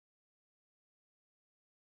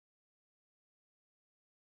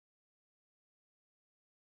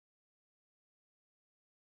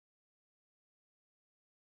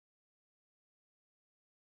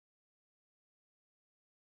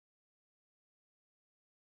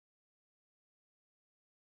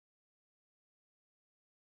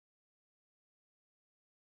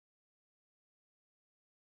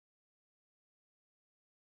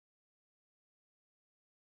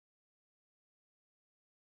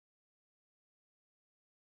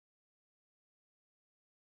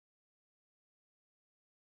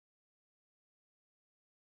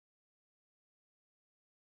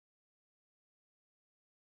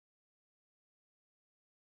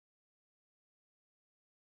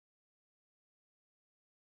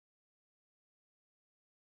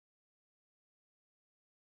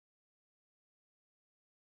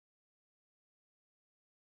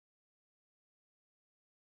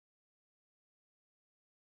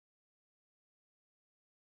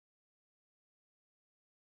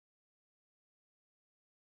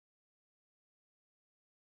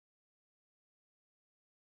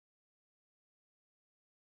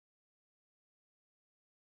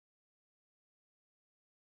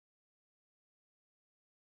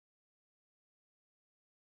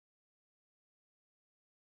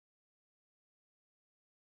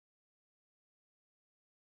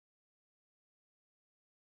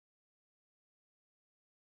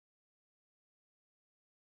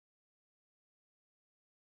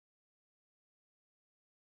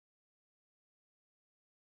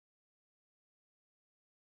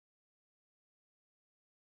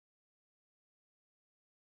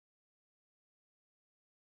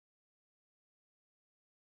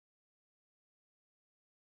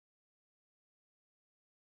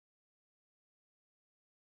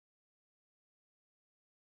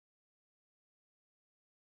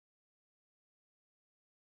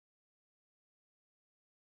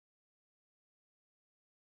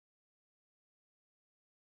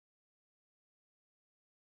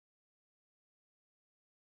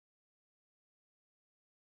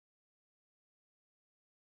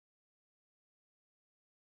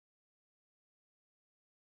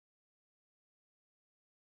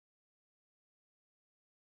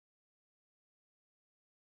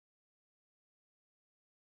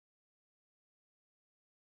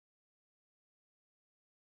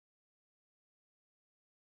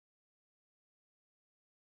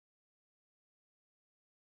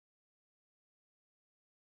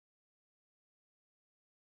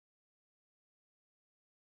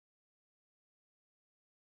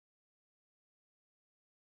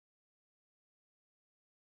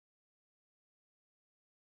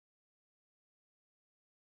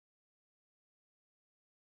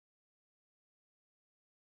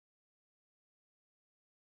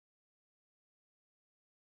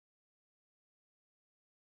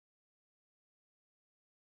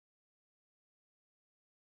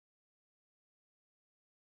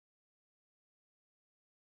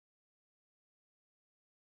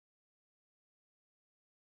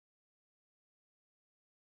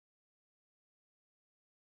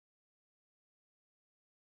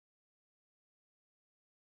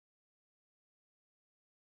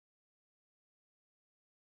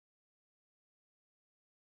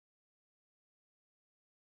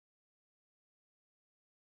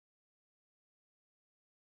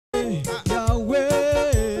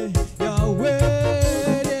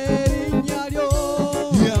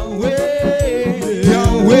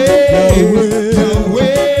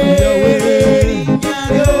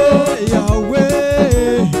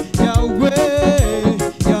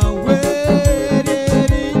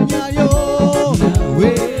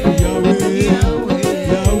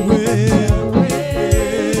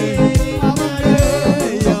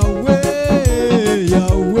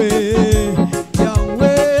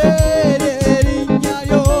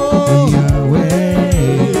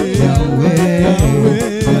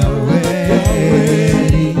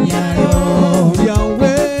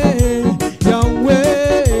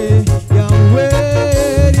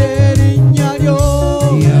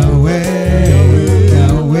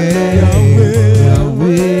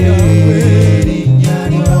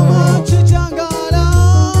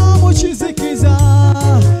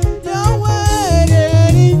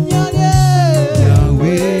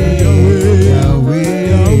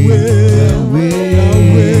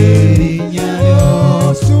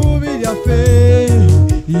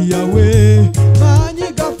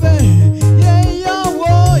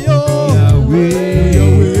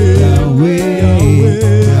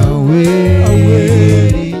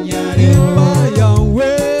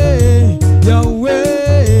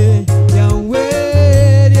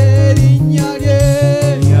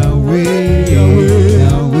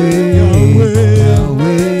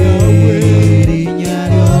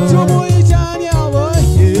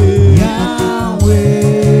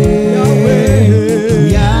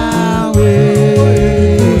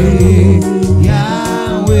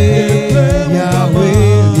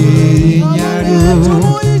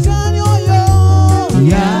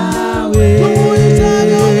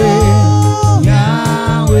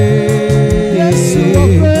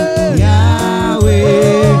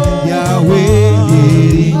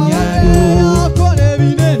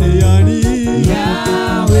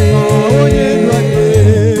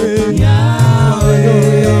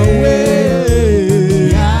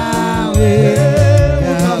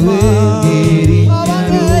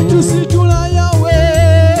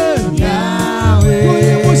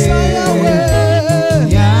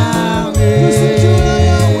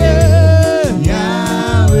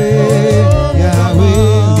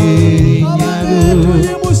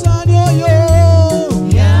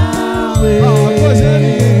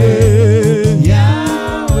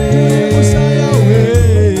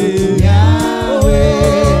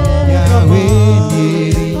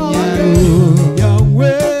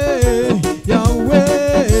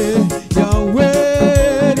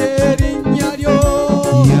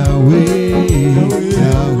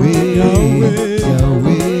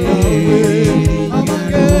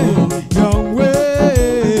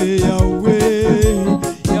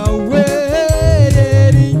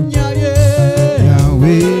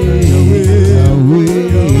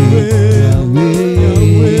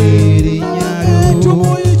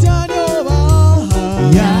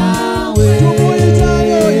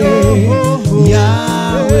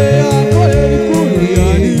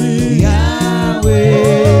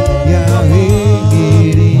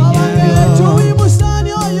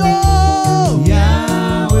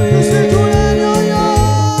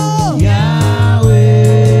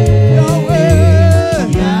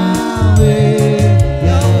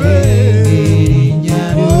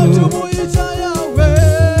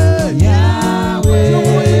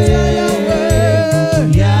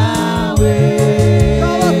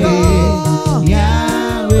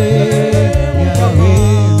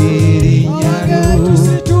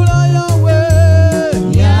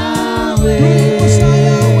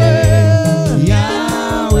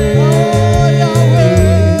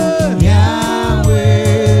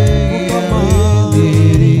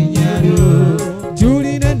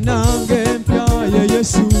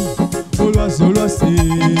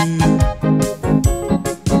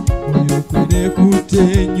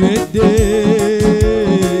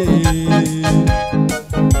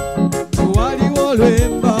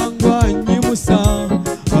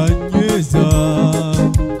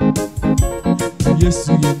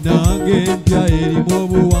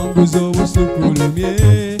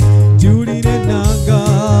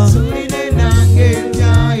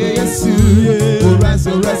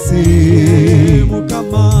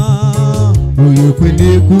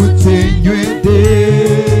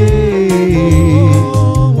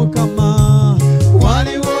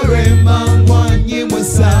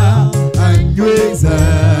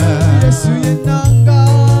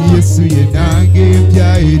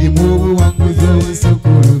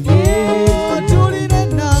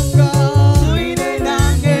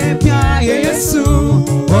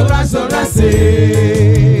olwazolwase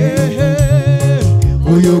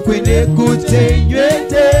oyo kwene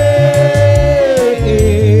kutenywete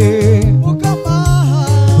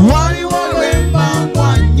waliwo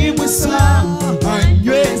lwembangwa nyimusa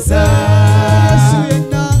anyweza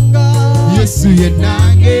Yesu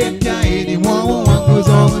yenange mpya erimu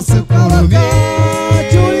obuwanguzi obusukulume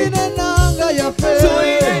tuline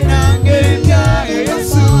nange mpya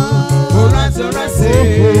Yesu olwazolwase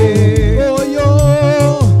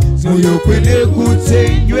oyo kwene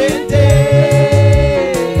kutenywete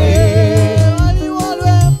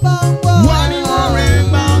waliwo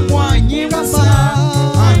lwembangwa nyimusa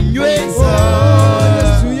anyweza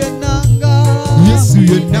Yesu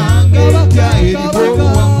yenange mpya erimu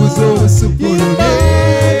obuwanguzi obusukulume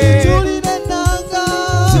tuline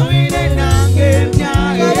nange mpya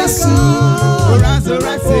Yesu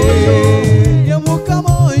olwazolwase ye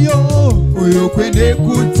Mukama oyo kwene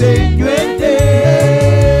kutenywete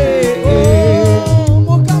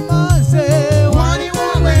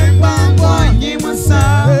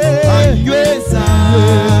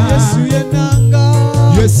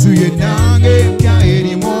Yesu yenange mpya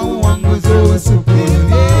erimu obuwanguzi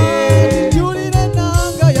obusukulume tuline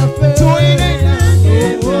nange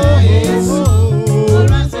mpya Yesu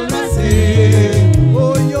olwazolwase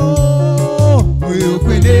oyo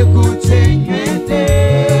kwene kutenywete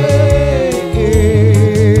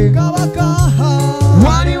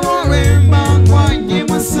waliwo lwembangwa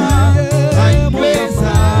nyimusa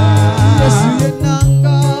anyweza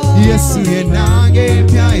Yesu yenange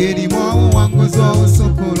mpya erimu obuwanguzi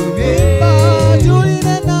obusukulume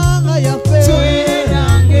tuline nange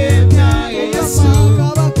mpya Yesu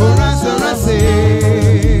olwazolwase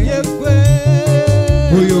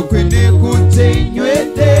oyo kwene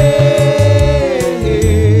kutenywete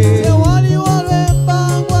waliwo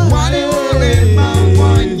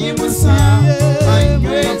lwembangwa nyimusa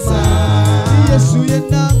anyweza Yesu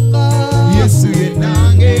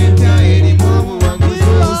yenange mpya erimu obuwanguzi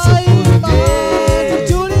obusukulume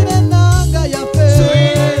tuline nange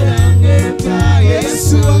mpya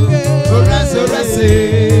Yesu olwazolwase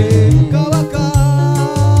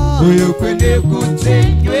oyo kwene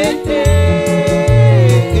kutenywete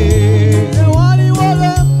waliwo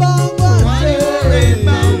lwembangwa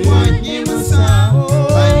nyimusa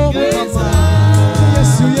anyweza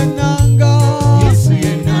Yesu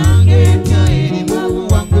yenange mpya erimu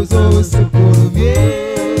obuwanguzi obusukulume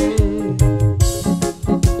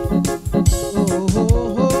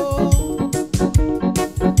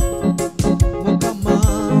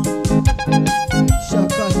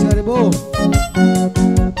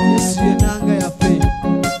Yesu yenange yafe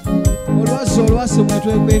olwazolwase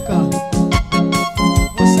mwetwekweka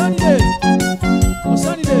osanide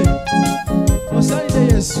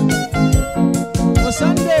Yesu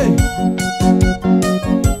osanide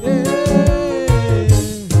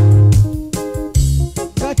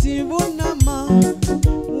kati bunama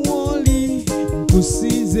woli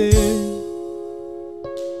nkusize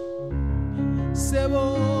sebo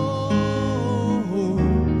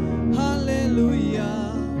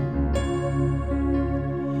hallelujah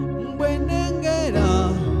mbwenengera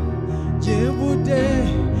jebude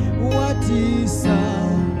watisa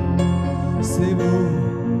sebo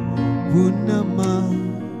bunama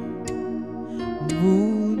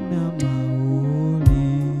oli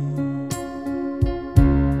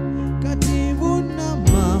kati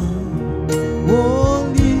bunama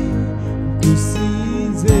oli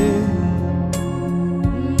kusize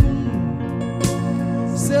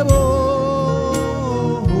sebo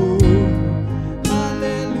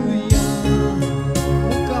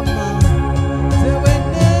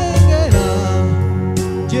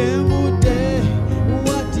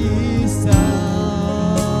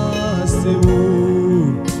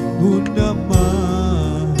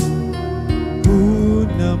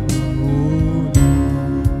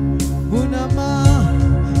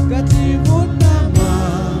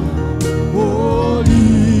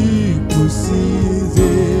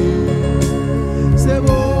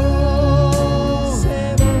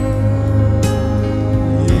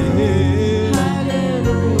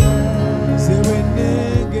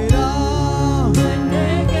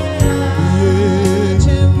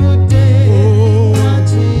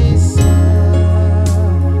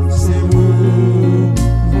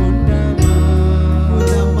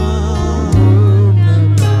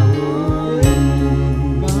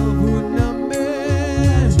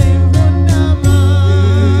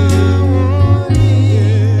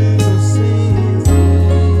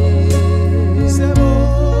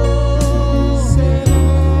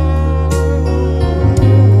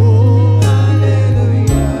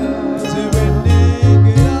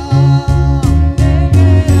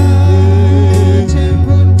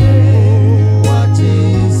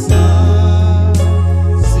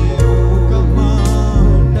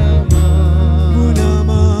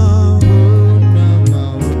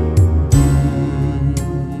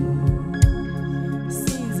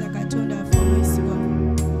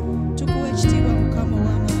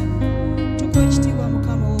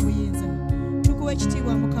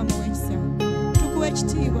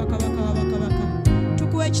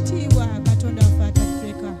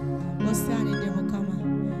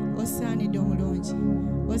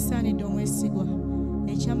asaanidde omwesigwa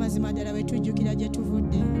ekyamazima ddala bwe tujjukira gye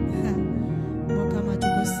tuvudde. Mukama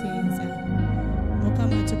tukusinza,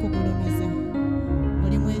 Mukama tukugulumiza.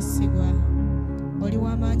 Oli mwesigwa, oli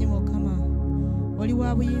w'amaanyi Mukama, oli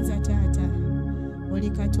wa buyinza Taata, oli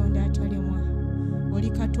Katonda atalemwa, oli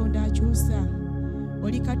Katonda akyusa,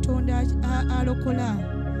 oli Katonda alokola.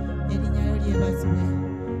 Erinnya lyo lyebazibwe,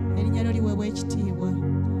 erinnya lyo liweebwe ekitiibwa,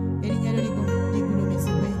 erinnya lyo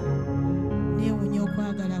ligulumizibwe. Neewuunya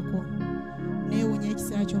okwagalako, neewuunya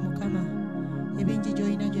ekisa kyo Mukama, ebingi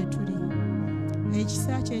gy'olina gye tuli.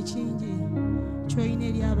 Ekisa kyo ekingi ky'olina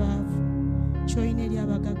eri abaavu, ky'olina eri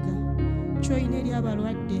abagagga, ky'olina eri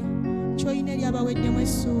abalwadde, ky'olina eri abaweddemu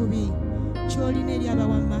essuubi, ky'olina eri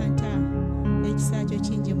abawammanta. Ekisa kyo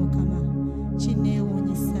kingi Mukama,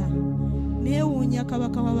 kinneewuunyisa. Neewuunya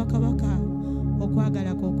Kabaka wa bakabaka,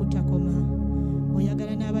 okwagalako okutakoma.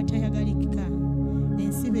 Oyagala n'abatayagalika,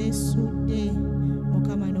 ensi beesudde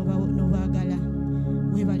Mukama n'obaagala.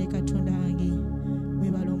 Weebale Katonda wange,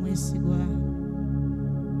 weebale omwesigwa.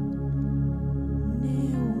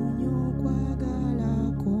 Neewuunya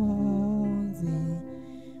okwagalako nze,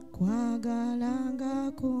 kwagala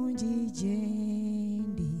nga kungi gye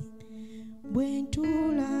ndi, bwe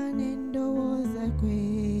ntuula ne ndowooza ku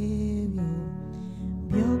ebyo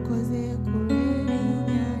by'okoze ku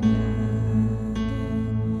lw'erinnya lyange,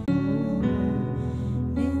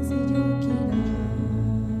 ne nzijukira.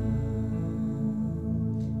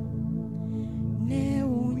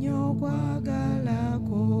 Neewuunya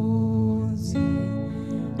okwagalako nze,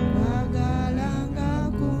 kwagala nga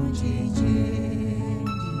kungi gye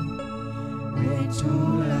ndi, bwe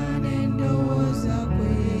ntuula ne ndowooza ku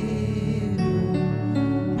ebyo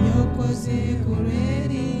by'okoze ku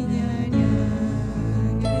lw'erinnya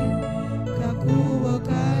lyange. Kakubo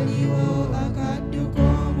kaliwo akadduka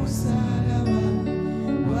omusalaba,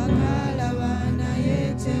 wakalaba naye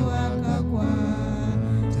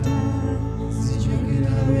tewakakwata.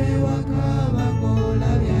 Sijjukira lwe wakaba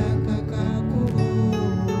ng'olabye akakakubo,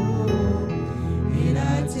 era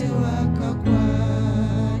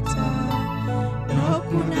tewakakwata.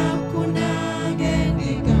 N'okunakuna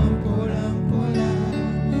ng'endiga mpola mpola,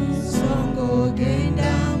 so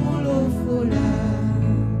ng'ogenda mu lufula.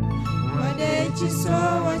 Wadde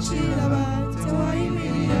ekisoowa kiraba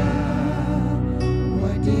tewayimirira,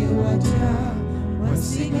 wadde watya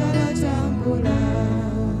wasigala tambula.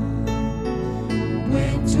 Bwe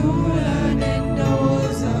ntuula ne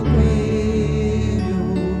ndowooza ku ebyo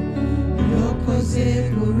by'okoze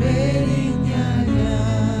ku lw'erinnya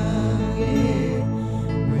lyange,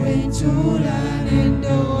 bwe ntuula ne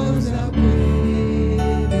ndowooza ku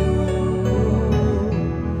ebyo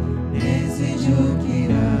ne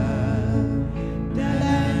nzijukira.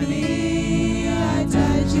 Ddala ani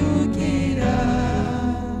atajjukira?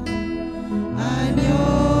 Ani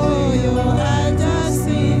oyo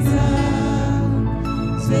atasinza?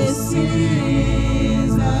 Nze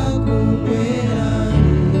siyinza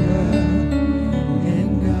kukweranira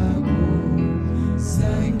ennaku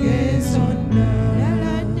zange zonna.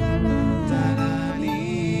 Ddala ani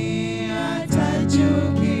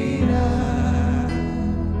atajjukira?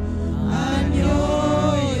 Ani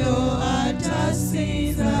oyo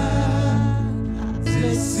atasinza? Nze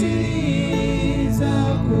siyinza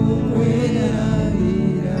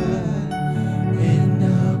kukweranira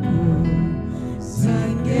ennaku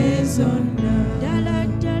zange zonna. Ddala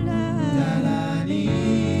ani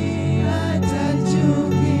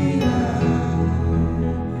atajjukira?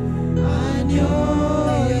 Ani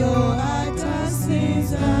oyo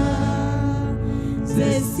atasinza? Nze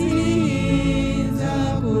siyinza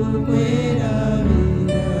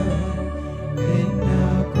kukweranira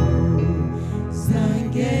ennaku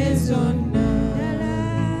zange zonna.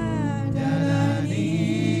 Ddala ani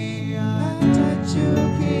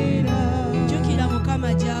atajjukira? Jjukira Mukama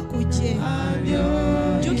gy'akugye,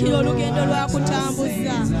 jjukira olugendo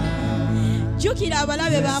lwakutambuza, jjukira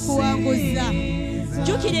abalabe bakuwanguza,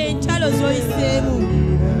 jjukira entalo z'oyiseemu,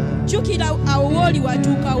 jjukira awo wooli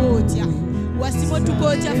watuukawo otya, wasimotuka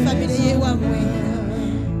otya famire y'ewammwe.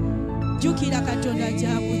 Jjukira Katonda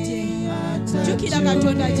gy'akugye, jjukira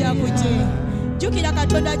Katonda gy'akugye, jjukira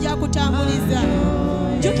Katonda gy'akutambuliza,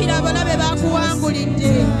 jjukira abalabe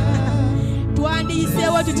bakuwangulidde.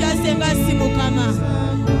 Twandiyiseewo tukyasenga si Mukama,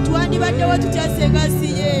 twandibaddewo tukyasenga si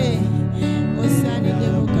ye. Osaanidde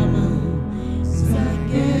Mukama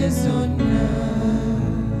zange zonna.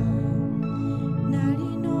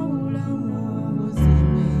 Nalina obulamu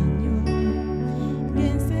obuzibu ennyo,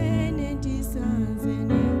 ng'enseene ntisanze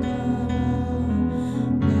n'enkaaba,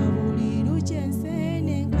 nga buli lukya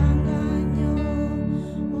enseene nkanga nnyo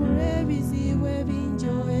olw'ebizibu ebingi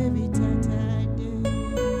ebitatadde.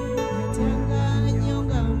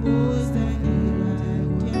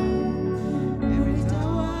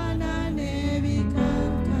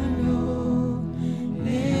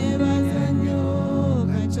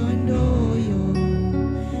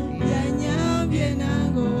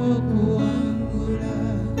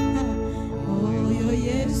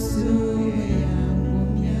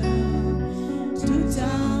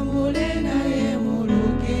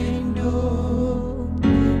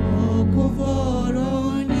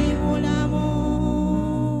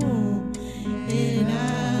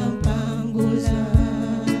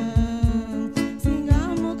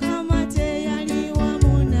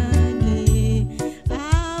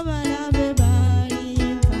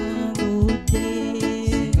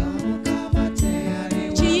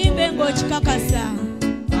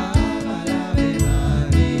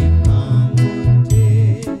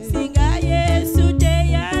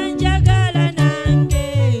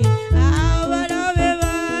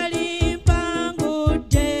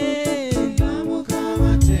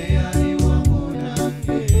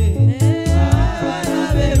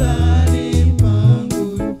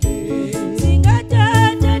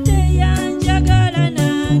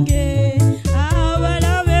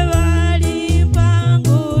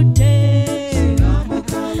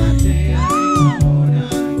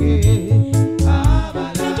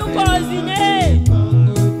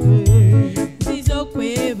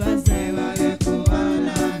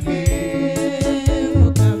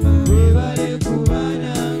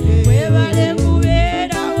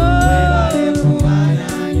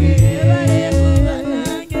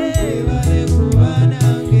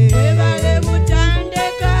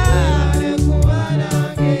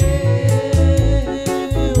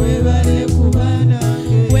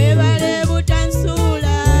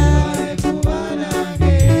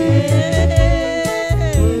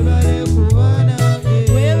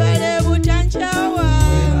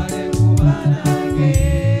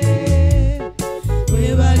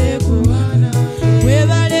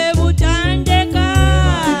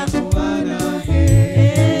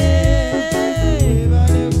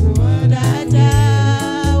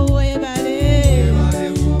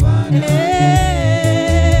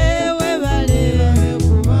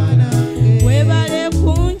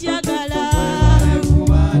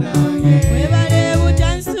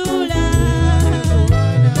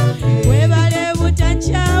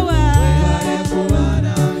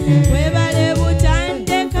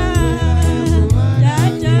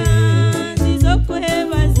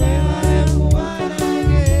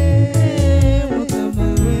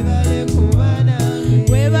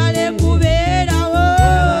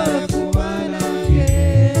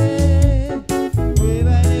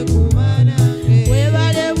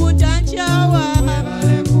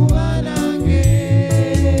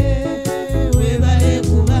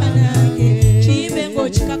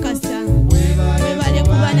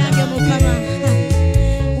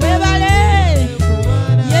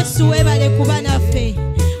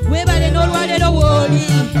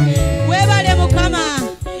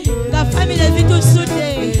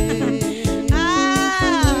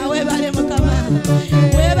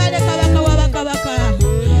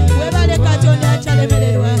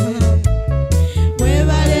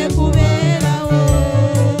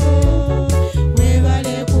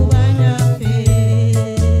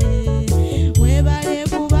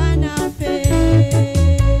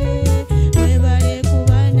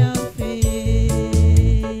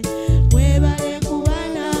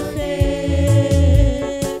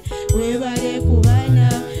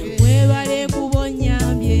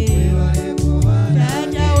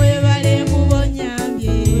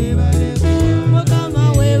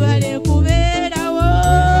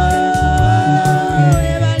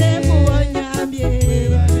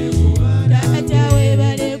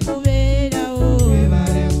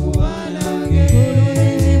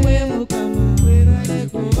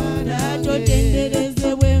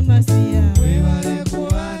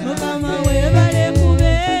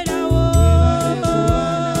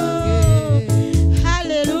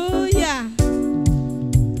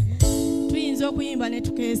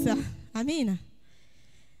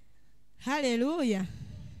 Haleluya.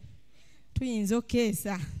 Tuyinza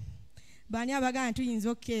okkeesa. Bani abagana tuyinza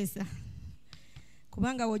okkeesa.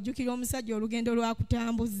 Kubanga wojjukira omusajja olugendo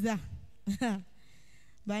lwakutambuza.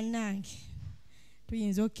 Bannange.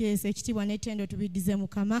 Tuyinza okkeesa ekitiibwa n'ettendo tubiddize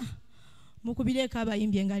Mukama. Mukubireko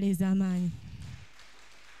abayimbi engalo ez'amaanyi.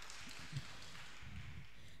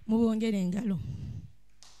 Mubongere engalo.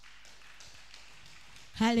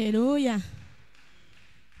 Haleluya.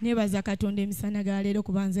 Nebaza Katonda emisana ga leero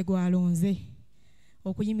kubanze gwalonze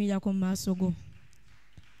okuyimirirako mu maaso go.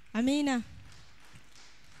 Amina.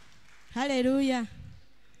 Haleluya.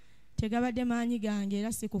 Tegabadde maanyi gange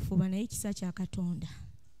era sikufuba naye ekisa kya Katonda.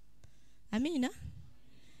 Amina.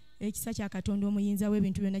 Ekisa kya Katonda omuyinza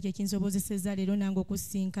w'ebintu byonna kye kinsobozesezza leero nange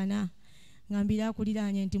okusinkana. Ngambira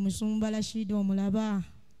akuliraanye nti Musumba Rashida omulaba.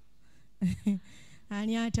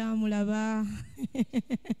 Ani atamulaba?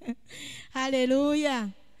 Haleluya.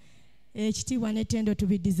 Ekitiibwa n'ettendo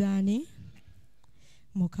tubiddizaani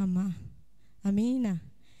Mukama. Amina.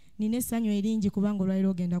 Nina essanyu eringi kubanga olwaliro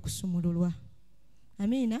ogenda kusumululwa.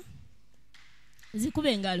 Amina.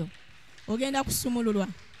 Zikube engalo. Ogenda kusumululwa.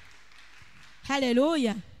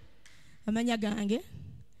 Haleluya. Amanya gange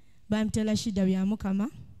Minister Rashida Byamukama.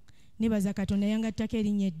 Nebaza Katonda yangattako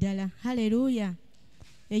erinnya eddala. Haleluya.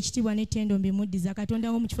 Ekitiibwa n'ettendo mbimuddiza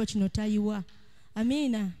Katonda wo mu kifo kino tayiwa.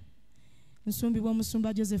 Amina. Nsumbibwa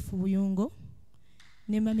Omusumba Joseph Buyungo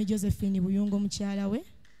ne Mami Josephine Buyungo mukyala we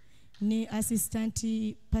ne assistant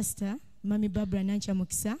pastor Mami Barbra Nankya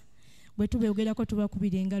Mukisa. Bwe tubeogerako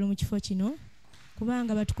tubakubira engalo mu kifo kino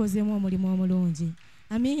kubanga batukozeemu omulimu omulungi.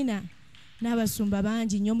 Amina. N'abasumba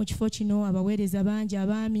bangi nnyo mu kifo kino, abaweereza bangi,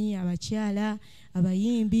 abaami, abakyala,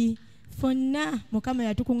 abayimbi. Fonna Mukama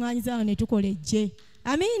yatukuŋŋaanyizaawo ne tukola ejje.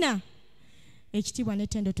 Amina. Ekitiibwa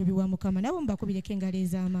n'ettendo tubiwa Mukama. Nabo mbakubireko engalo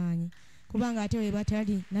ez'amaanyi kubanga ate we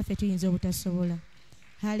batali naffe tuyinza obutasobola.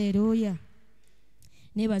 Haleluya.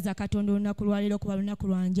 Nebaza Katonda olunaku lwaleero kuba lunaku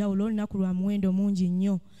lwa njawulo, olunaku lwa muwendo mungi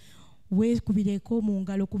nnyo. Weekubireko mu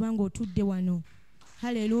ngalo kubanga otudde wano.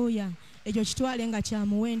 Haleluya. Ekyo kitwale nga kya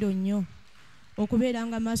muwendo nnyo. Okubeera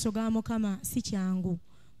nga maaso ga Mukama si kyangu.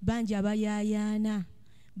 Bangi abayaayaana.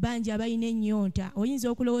 Bangi abayina ennyonta. Oyinza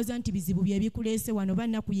okulowooza nti bizibu bye bikuleese wano,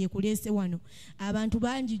 bannaku yeekuleese wano. Abantu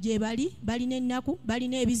bangi gye balina ennaku,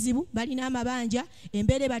 balina ebizibu, balina amabanja,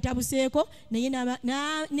 embeera batabuseeko, naye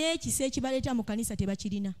n'ekisa ekibaleeta mu kanisa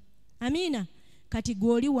tebakirina. Amiina. Kati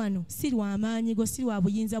gw'oli wano si lwa maanyi go, si lwa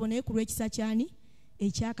buyinza bwo, naye ku lw'ekisa kyani?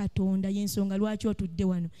 Ekya Katonda y'ensonga lwaki otudde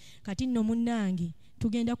wano. Kati nno munnange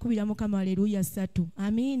tugenda kubira Mukama haleluya 3.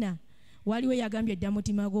 Amiina. Waliwo yagambye dda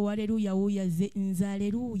mutima gwo haleluya wuuya nze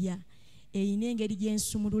haleluya eyina engeri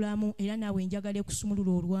gy'ensumululamu era naawe njagala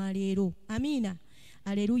ekusumulula olwaleero. Amiina.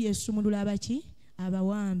 Haleluya esumulula abaki?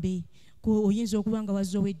 Abawambe. Oyinza okuba nga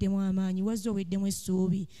wazze oweddemu amaanyi, wazze oweddemu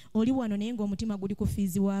essuubi. Oli wano naye ng'omutima guli ku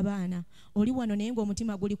fiizi w'abaana. Oli wano naye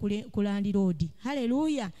ng'omutima guli ku landiroodi.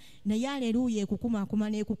 Haleluya. Naye haleluya ekukumakuma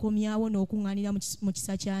n'ekukomyawo n'okuŋŋaanira mu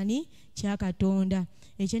kisa kyani? Kya Katonda.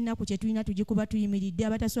 Ekyennaku kye tulina tugikuba tuyimiridde,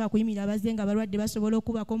 abatasobola kuyimirira abazze nga balwadde basobola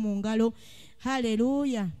okubako mu ngalo.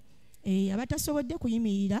 Haleluya. Abatasobodde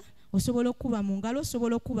kuyimirira osobola okuba mu ngalo,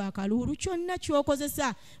 osobola okuba akaluulu, kyonna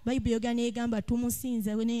ky'okozesa. Bayibuli egamba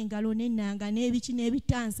tumusinza n'engalo n'ennanga n'ebiki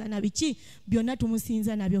n'ebitansa na biki byonna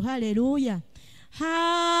tumusinza nabyo. Haleluya.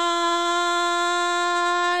 Haleluya.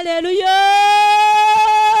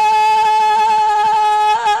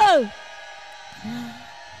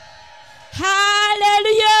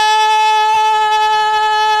 Haleluya.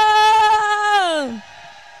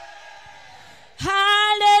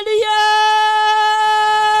 Haleluya.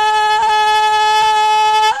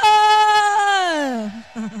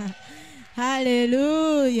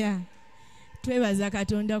 Haleluya. Twebaza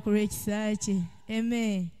Katonda ku lw'ekisa kye.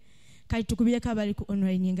 Amen. Kati tukubireko abali ku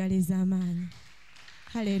online engalo ez'amaanyi.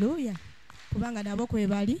 Haleluya. Kubanga nabo kwe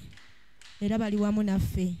bali era bali wamu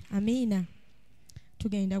naffe. Amiina.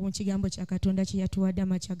 Tugenda ku kigambo kya Katonda kye yatuwadde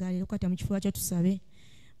amakya ga leero. Kwata mu kifuba kyo tusabe.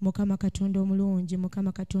 Mukama Katonda omulungi,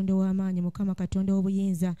 Mukama Katonda ow'amaanyi, Mukama Katonda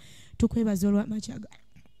ow'obuyinza, tukwebaza olw'amakya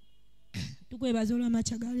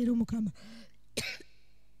ga leero Mukama.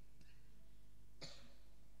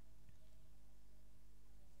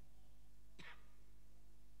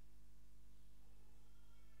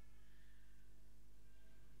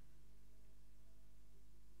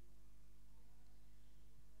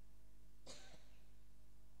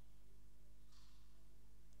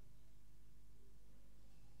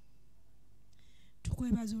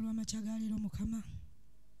 Tukwebaza olw'amakya ga leero Mukama.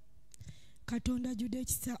 Katonda ajjudde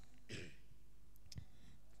ekisa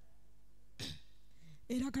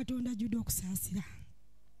era Katonda ajjudde okusaasira.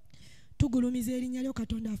 Tugulumiza erinnya lyo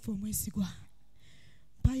Katonda affe omwesigwa.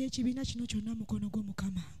 Mpayo ekibiina kino kyonna mukono gwo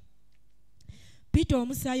Mukama. Pita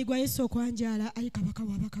omusaayi gwa Yesu okwanjala ayi kabaka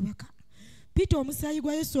wa bakabaka. Pita omusaayi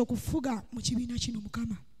gwa Yesu okufuga mu kibiina kino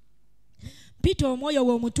Mukama. Pita omwoyo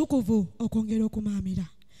wo omutukuvu okwongera okumaamira.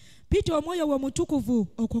 Pita omwoyo wo omutukuvu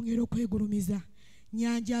okwongera okwegulumiza.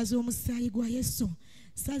 Nyanja z'omusaayi gwa Yesu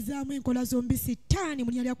sazaamu enkola zombi sitaani mu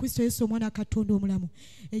linnya lya Kristo Yesu omwana wa Katonda omulamu.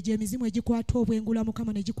 Egyo emizimu egikwata obwengula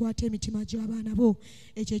Mukama ne gikwata emitima gy'abaana bo.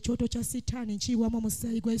 Ekyo ekyoto kya sitaani nkiyiwamu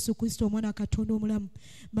omusaayi gwa Yesu Kristo omwana wa Katonda omulamu.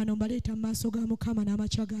 Bano mbaleeta mu maaso ga Mukama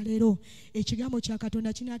n'amakya ga leero. Ekigambo kya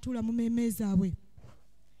Katonda kinaatuula mu mmeeme zaabwe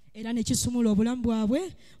era ne kisumula obulamu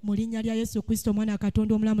bwabwe mu linnya lya Yesu Kristo omwana wa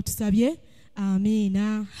Katonda omulamu tusabye.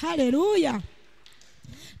 Amiina. Haleluya.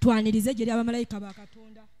 Twanirize gye abamalayika ba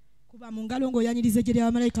Katonda. Kuba mu ngalo ng'oyanirize gye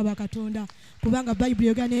abamalayika ba Katonda. Kubanga Bayibuli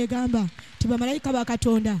egamba ti bamalayika ba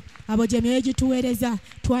Katonda abo gye myoyo gituweereza.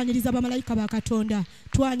 Twaniriza abamalayika ba Katonda.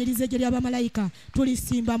 Twanirize gye abamalayika.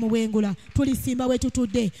 Tulisimba mu bwengula. Tulisimba we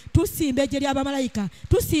tutudde. Tusimbe gye abamalayika.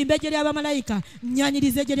 Tusimbe gye abamalayika.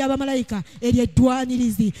 Nyanyirize gye abamalayika.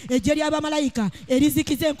 Ery'eddwanirizi. Egye ly'abamalayika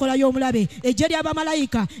erizikiza enkola y'omulabe. Egye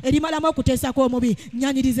ly'abamalayika erimalamu okuteesa kw'omubi.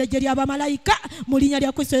 Nyanyirize gye abamalayika mu linnya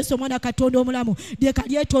lya Kristo Yesu omwana Katonda omulamu. Leka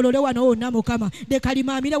lyetoolole wano wonna Mukama. Leka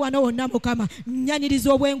limaamire wano wonna Mukama.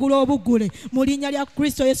 Nyanyiriza obwengula obuggule mu linnya lya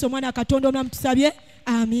Kristo Yesu omwana Katonda omulamu tusabye.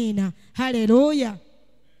 Amiina. Haleluya.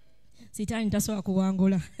 Sitaani tasobola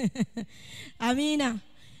kuwangula. Amiina.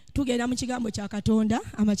 Tugenda mu kigambo kya Katonda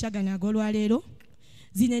amakya gano ag'olwaleero.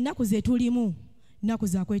 Zino ennaku ze tulimu nnaku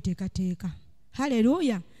za kweteekateeka.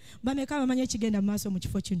 Haleluya. Bameka bamanyi ekigenda mu maaso mu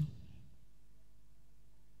kifo kino?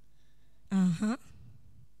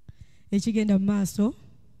 Ekigenda mu maaso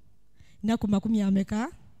nnaku 40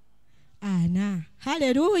 ana.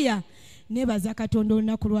 Haleluya. Nebaza Katonda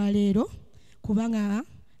olunaku lwaleero kubanga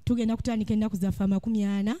tugenda kutandika ennaku zaffe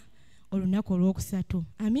 40 olunaku olwokusatu.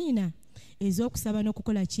 Amiina. Ez'okusaba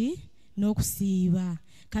n'okukola ki? N'okusiiba.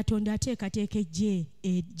 Katonda ateekateeka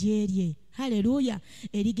eggye lye. Haleluya.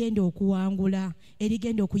 Erigenda okuwangula,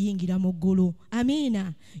 erigenda okuyingira mu ggulu.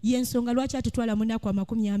 Amiina. Y'ensonga lwaki atutwala mu nnaku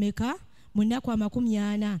 40 mu nnaku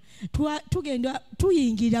 40 tugenda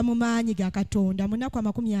tuyingira mu maanyi ga Katonda. Mu nnaku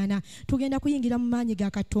 40 tugenda kuyingira mu maanyi ga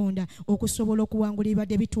Katonda okusobola okuwangula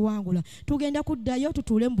ebibadde bituwangula. Tugenda kuddayo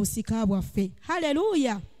tutuule mu busika bwaffe.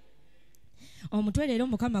 Haleluya. Omutwe leero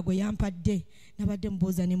Mukama gwe yampadde nabadde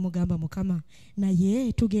mbuuza ne mugamba Mukama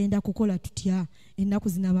naye tugenda kukola tutya ennaku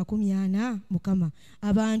zina 40 Mukama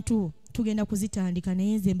abantu tugenda kuzitandika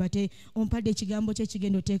naye nze mbate ompadde ekigambo kye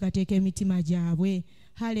kigenda oteekateeka emitima gyabwe.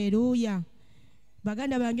 Haleluya.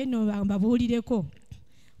 Baganda bange nno mbabuulireko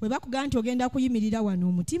bwe bakugamba nti ogenda kuyimirira wano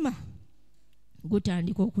omutima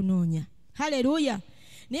gutandika okunoonya. Haleluya.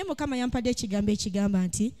 Naye Mukama yampadde ekigambo ekigamba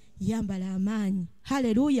nti yambala amaanyi.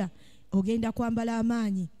 Haleluya. Ogenda kwambala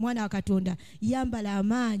amaanyi mwana wa Katonda. Yambala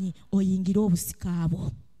amaanyi oyingire obusika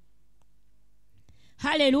bwo.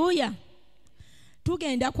 Haleluya.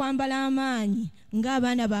 Tugenda kwambala amaanyi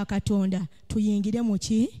ng'abaana ba Katonda tuyingire mu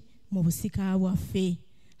ki? Mu busika bwaffe.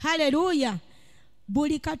 Haleluya.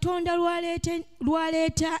 Buli Katonda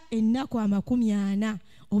lwaleeta ennaku 40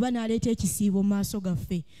 oba n'aleeta ekisiibo mu maaso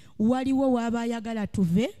gaffe, waliwo waba ayagala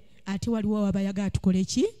tuve ate waliwo waba ayagala tukole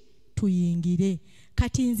ki? Tuyingire.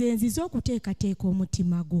 Kati nze nziza okuteekateeka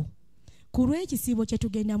omutima gwo ku lw'ekisiibo kye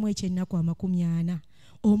tugendamu eky'ennaku 40.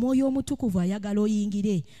 Omwoyo omutukuvu ayagala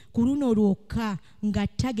oyingire ku luno lwokka nga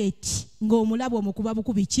tageti ng'omulabo omukuba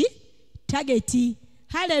bukubi ki? Tageti.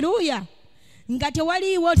 Haleluya. Nga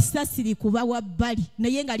tewaliiwo lisasiri kuba wabbali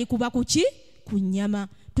naye nga likuba ku ki? Ku nnyama.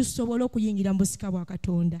 Tusobole okuyingira mu busika bwa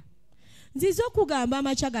Katonda. Nziza okugamba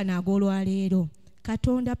amakya gano ag'olwaleero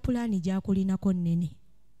Katonda pulaani gy'akulinako nnene.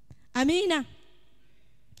 Amiina.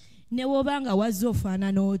 Ne woba nga wazze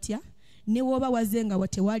ofaanana otya, ne woba wazze nga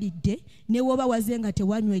tewalidde, ne woba wazze nga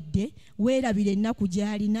tewanywedde, weerabira ennaku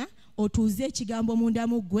gy'alina, otuuze ekigambo munda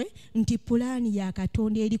mu ggwe nti pulaani ya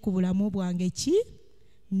Katonda eri ku bulamu bwange ki?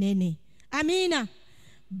 Nene. Amiina.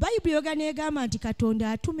 Bayibuli yogana egamba nti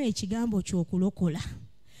Katonda atuma ekigambo ky'okulokola.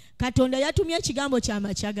 Katonda yatumye ekigambo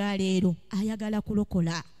ky'amakya ga leero ayagala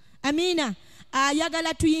kulokola. Amiina.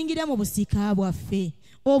 Ayagala tuyingire mu busika bwaffe.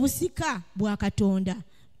 Obusika bwa Katonda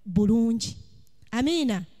bulungi.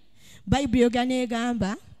 Amiina. Bayibuli yogana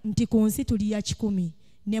egamba nti ku nsi tuli ya 10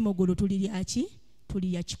 ne mu ggulu tuli ya ki?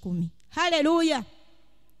 Tuli ya 10. Haleluya.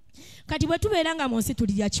 Kati bwe tubeera nga mu nsi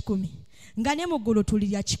tuli ya 10 nga ne mu ggulu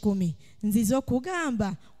tuli ya 10, nziza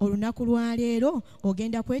okugamba olunaku lwa leero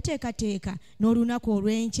ogenda kweteekateeka n'olunaku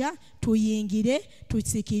olw'enkya tuyingire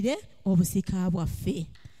tusikire obusika bwaffe.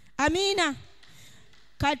 Amiina.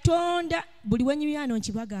 Katonda buli wennyumyano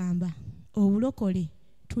nkibagamba obulokole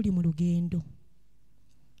tuli mu lugendo.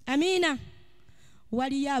 Amiina.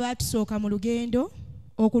 Waliyo abatusooka mu lugendo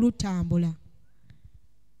okulutambula.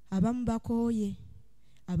 Abamu bakooye,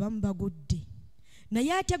 abamu bagudde.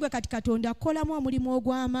 Naye ate gwe kati Katonda akolamu omulimu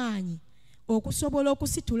ogw'amaanyi okusobola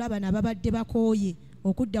okusitula bano ababadde bakooye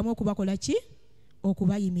okuddamu okubakola ki?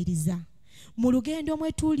 Okubayimiriza. Mu lugendo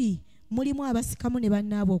mwe tuli mulimu abasikamu ne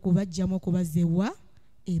bannaabwe okubajjamu okubazewa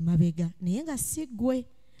emabega naye nga si ggwe.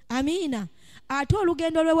 Amiina. Ate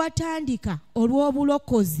olugendo lwe watandika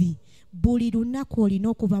olw'obulokozi buli lunaku olina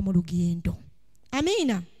okuba mu lugendo.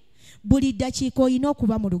 Amiina. Buli ddakiika olina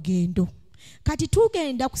okuba mu lugendo. Kati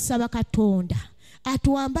tugenda kusaba Katonda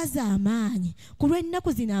atuwambaze amaanyi ku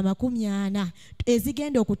lw'ennaku zino 40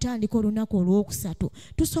 ezigenda okutandika olunaku olwokusatu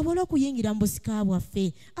tusobole okuyingira mu busika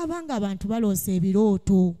bwaffe. Abanga abantu baloosa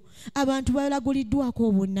ebirooto, abantu balaguliddwako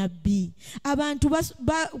obunnabbi, abantu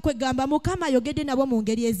kwegamba Mukama ayogedde nabo mu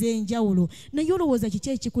ngeri ez'enjawulo, naye olowooza kiki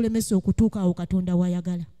ekikulemesa okutuuka awo Katonda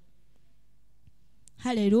wayagala?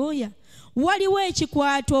 Haleluya. Waliwo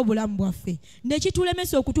ekikwata obulamu bwaffe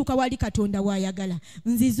nekitulemesa okutuuka wali Katonda wayagala.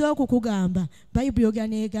 Nzize okukugamba Bayibuli yogera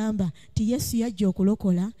negamba ti Yesu yajja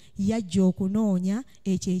okulokola, yajja okunoonya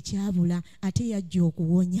ekyo ekyabula, ate yajja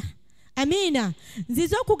okuwonya. Amiina.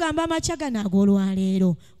 Nzize okugamba amakya gano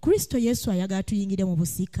ag'olwaleero Kristo Yesu ayagala tuyingire mu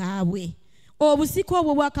busika bwe. Obusika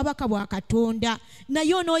obwo bwakabaka bwa Katonda.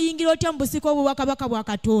 Naye onooyingira otya mu busika obwo bwakabaka bwa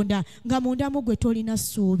Katonda nga mundamu gwe tolina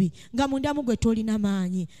ssuubi, nga mundamu gwe tolina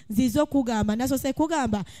maanyi? Nzize okugamba nasose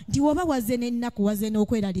kugamba nti woba wazze n'ennaku wazze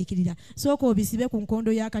n'okweraliikirira, sooka obisibe ku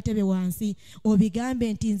nkondo y'akatebe wansi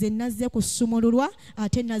obigambe nti nze nazze kusumululwa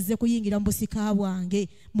ate nazze kuyingira mu busika bwange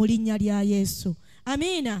mu linnya lya Yesu.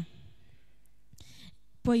 Amiina.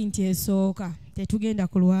 Pointi esooka tetugenda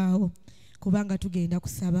kulwawo kubanga tugenda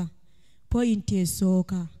kusaba. Pointi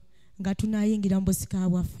esooka nga tunayingira mu busika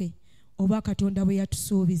bwaffe oba Katonda bwe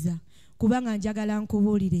yatusuubiza, kubanga njagala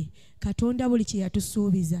nkubuulire Katonda buli kye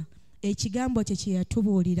yatusuubiza ekigambo kye kye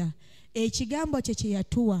yatubuulira, ekigambo kye kye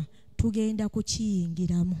yatuwa tugenda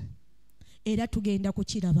kukiyingiramu era tugenda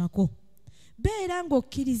kukirabako. Beera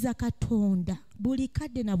ng'okkiriza Katonda buli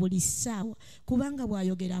kadde na buli ssaawa kubanga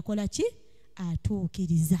bw'ayogera akola ki?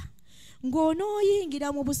 Atuukiriza.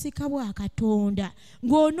 Ng'onooyingira mu busika bwa Katonda,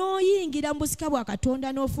 ng'onooyingira mu busika bwa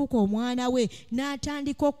Katonda n'ofuuka omwana we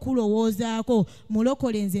n'atandika okukulowoozaako,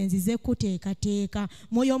 mulokole nze nzize kuteekateeka.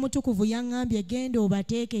 Mwoyo Omutukuvu yaŋŋambye genda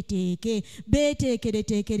obateeketeeke,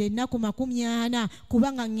 beeteekereteekere ennaku 40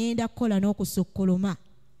 kubanga ŋŋenda kukola n'okusukkuluma.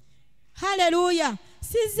 Haleluya.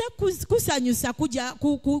 Sizze kusanyusa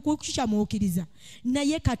kukyamuukiriza,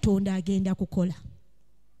 naye Katonda agenda kukola.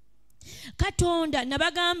 Katonda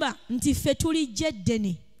nabagamba nti ffe tuli ggye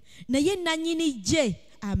ddene, naye nannyini ggye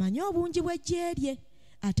amanyi obungi bw'eggye lye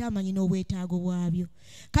ate amanyi n'obwetaago bwabyo.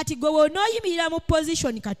 Kati gwe onooyimirira mu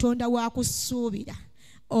position Katonda waakusuubira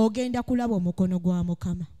ogenda kulaba omukono gwa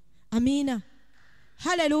Mukama. Amiina.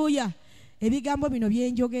 Haleluya. Ebigambo bino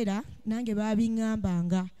byenjogera nange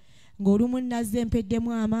baabiŋŋambanga ng'olumu nazze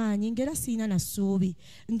mpeddemu amaanyi ngera siina na ssuubi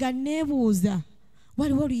nga neebuuza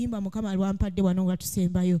waliwo oluyimba Mukama lwampadde wano nga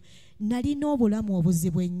tusembayo, nalina obulamu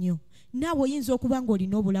obuzibu ennyo. Naawe oyinza okuba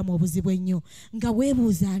ng'olina obulamu obuzibu ennyo nga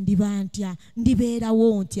weebuuza ndiba ntya,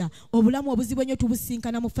 ndibeerawo ntya? Obulamu obuzibu ennyo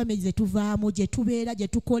tubusinkana mu family ze tuvaamu, gye tubeera, gye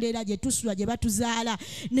tukolera, gye tusula, gye batuzaala.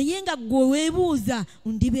 Naye nga gwe weebuuza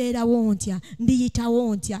ndibeerawo ntya,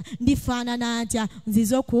 ndiyitawo ntya, ndifaanana ntya?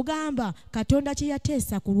 Nzize okugamba Katonda kye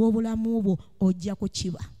yateesa ku lw'obulamu bwo ojja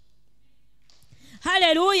kukiba.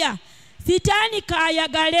 Haleluya. Sitaani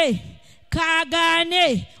kaayagale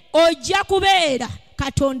kaagaane ojja kubeera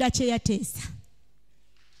Katonda kye yateesa.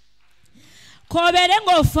 Kobeere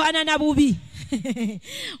ng'ofaanana bubi.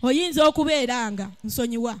 Oyinza okubeera nga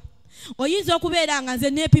nsonyiwa, oyinza okubeera nga nze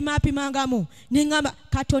neepimapimangamu neŋŋamba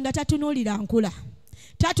Katonda tatunuulira nkula,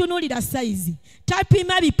 tatunuulira sayizi,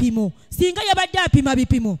 tapima bipimo. Singa yabadde apima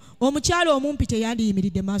bipimo omukyalo omumpi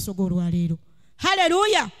teyandiyimiridde maaso g'olwaleero.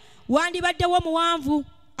 Haleluya. Wandibaddewo muwanvu.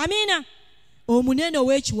 Amiina. Omunene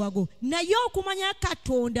ow'ekiwago. Naye okumanya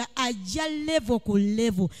Katonda ajja levo ku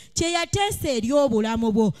levo kye yateesa eri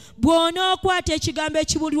obulamu bwo, bw'onookwata ekigambo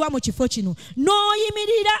ekibulirwa mu kifo kino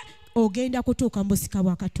n'oyimirira ogenda kutuuka mu busika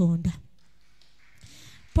bwa Katonda.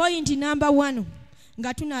 Pointi number 1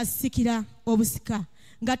 nga tunaasikira obusika,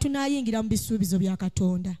 nga tunaayingira mu bisuubizo bya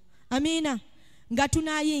Katonda. Amiina. Nga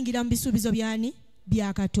tunaayingira mu bisuubizo byani?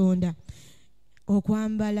 Bya Katonda.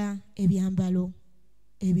 Okwambala ebyambalo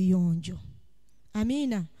ebiyonjo.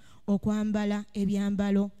 Amiina. Okwambala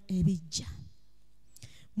ebyambalo ebijja.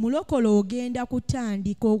 Mulokole ogenda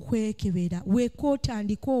kutandika okwekebera, weeka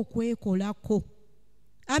otandika okwekolako.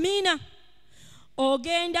 Amiina.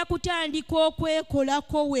 ogenda kutandika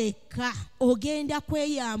okwekolako wekka, ogenda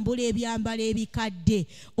kweyambula ebyambalo ebikadde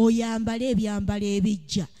oyambala ebyambalo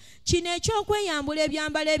ebijja. Kino ekyokweyambula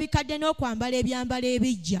ebyambalo ebikadde n'okwambala ebyambalo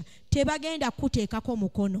ebijja tebagenda kuteekako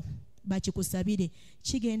mukono bakikusabire,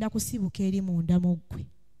 kigenda kusibuka eri munda mu ggwe.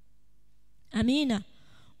 Amiina.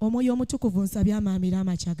 Omwoyo omutukuvu nsabye amaamira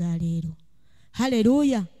amakya ga leero.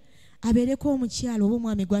 Haleluya. Abeereko omukyalo oba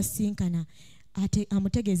omwami gwasinkana ate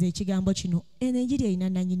amutegeeza ekigambo kino, enjiri erina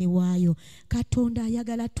nannyini waayo. Katonda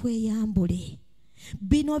ayagala tweyambule.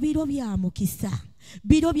 Bino biro bya mukisa,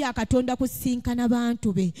 biro bya Katonda kusinkana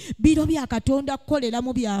bantu be, biro bya Katonda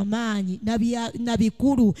kukoleramu by'amaanyi na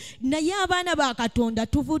bikulu. Naye abaana ba Katonda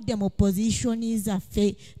tuvudde mu pozishoni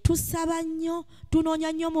zaffe, tusaba nnyo,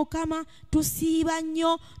 tunoonya nnyo Mukama, tusiiba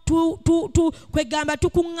nnyo, kwegamba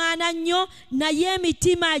tukuŋŋaana nnyo, naye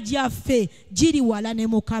emitima gyaffe giri wala ne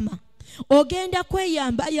Mukama. Ogenda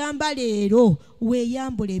kweyamba leero,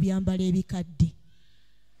 weeyambula ebyambalo ebikadde.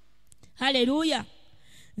 Haleluya.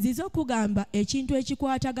 Nziza okugamba ekintu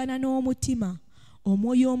ekikwatagana n'omutima,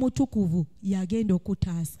 omwoyo omutukuvu yagenda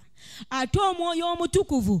okutaasa. Ate omwoyo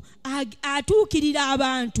omutukuvu atuukirira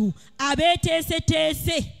abantu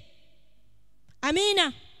abeeteeseteese.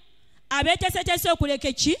 Amiina. Abeeteeseteese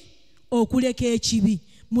okuleka ki? Okuleka ekibi.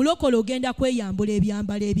 Mulokole ogenda kweyambula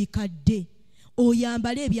ebyambalo ebikadde,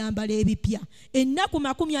 oyambale ebyambalo ebipya. Ennaku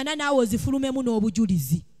 40 naawe ozifulumemu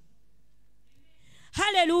n'obujulizi.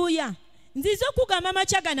 Haleluya. Nziza okugamba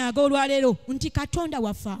amakya gano ag'olwaleero nti Katonda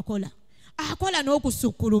waffe akola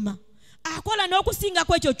n'okusukkuluma, akola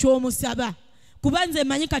n'okusingako ekyo ky'omusaba. Kuba nze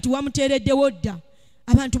mmanyi kati wamuteereddewo dda.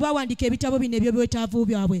 Abantu bawandiika ebitabo bino ebyo byetaavu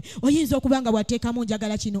byabwe. Oyinza okuba nga wateekamu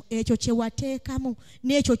njagala kino, ekyo kye wateekamu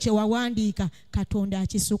n'ekyo kye wawandiika Katonda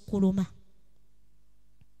akisukkuluma.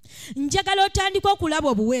 Njagala otandika okulaba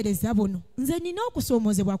obuweereza buno. Nze nina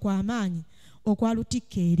okusoomozebwa kw'amaanyi okwa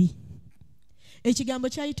lutikko eri. Ekigambo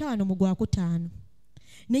kyayita wano mu Gwakutaano.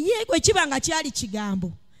 Naye ekiba nga kyali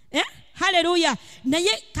kigambo. Haleluya. Naye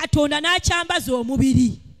Katonda n'akyambaza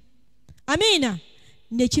omubiri. Amiina.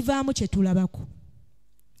 Ne kivaamu kye tulabako.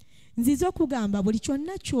 Nziza okugamba buli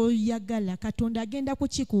kyonna ky'oyagala Katonda agenda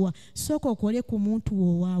kukikuwa, sooka okole ku muntu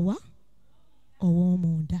owaawa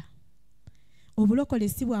ow'omunda. Obulokole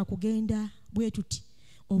si bwakugenda bwe tuti,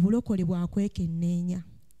 obulokole bwakwekenneenya.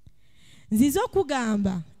 Nziza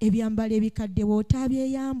okugamba ebyambalo ebikadde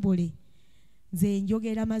bw'otaabyeyambule, nze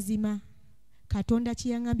njogera mazima. Katonda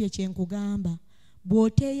kiyaŋŋambye kye nkugamba,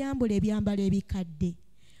 bw'oteeyambula ebyambalo ebikadde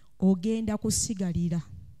ogenda kusigalira.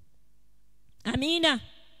 Amiina.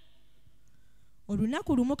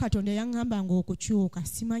 Olunaku lumu Katonda yaŋŋambanga okukyuka,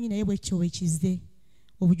 simanyi naye bwekyo wekize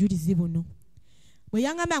obujulizi buno. Bwe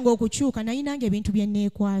yaŋŋambanga okukyuka nayinanga ebintu bye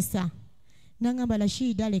neekwasa. Naŋŋamba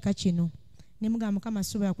Rashida leka kino. Ne mugamba Mukama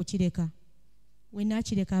sobola kukireka. Bwe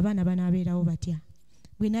naakireka abaana banaabeerawo batya?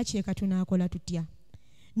 Bwe naakireka tunaakola tutya?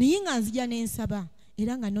 Naye nga nzija n'ensaba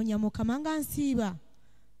era nga nnoonya Mukama nga nsiiba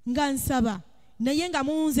nga nsaba, naye nga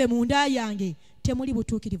munze munda yange temuli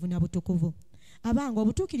butuukirivu na butukuvu. Abanga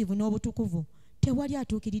obutuukirivu n'obutukuvu tewali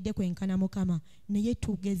atuukiridde kwenkana Mukama, naye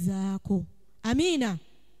tugezaako. Amiina.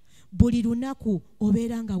 Buli lunaku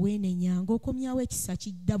obeera nga weenenyanga okomyawo ekisa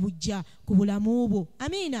kidda bujja ku bulamu bwo.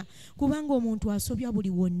 Amiina. Kubanga omuntu asobya buli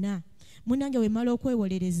wonna. Munnange wemala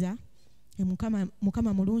okwewolereza,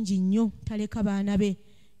 Mukama mulungi nnyo, taleka baana be.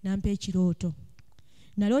 Nampa ekirooto.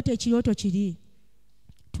 Naloota ekirooto kiri,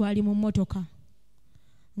 twali mu mmotoka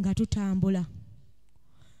nga tutambula.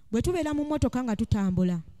 Bwe tubeera mu mmotoka nga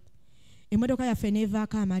tutambula, emmotoka yaffe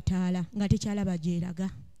neevaako amataala nga tekyalaba gyeraga.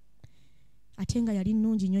 Ate nga yali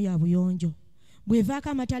nnungi nnyo ya buyonjo. Bwevaako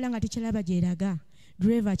amataala nga tekyalaba gyeraga,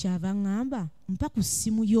 driver kyava ŋŋamba mpa ku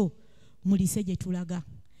ssimu yo mulise gye tulaga.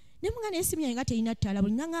 Ne mugana essimu yange nga terina ttaala,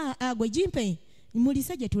 buli ŋŋanga gwe gimpe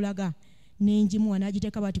mulise gye tulaga. Nenjimuwa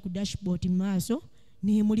n'agiteeka bati ku dashboard mu maaso,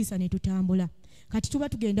 neemulisa ne tutambula. Kati tuba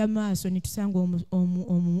tugenda mu maaso ne tusanga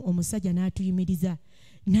omusajja n'atuyimiriza.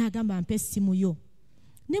 N'agamba mpa essimu yo.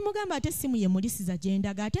 Ne mugamba ate essimu ye mulisiza gye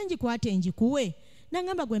ndaga, ate ngikwate ngikuwe.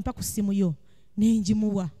 N'agamba gwe mpa ku ssimu yo.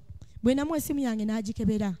 Nenjimuwa. Bwe namuwa essimu yange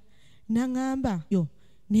n'agikebera. N'agamba yo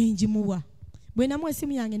nenjimuwa. Bwe namuwa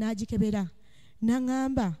essimu yange n'agikebera.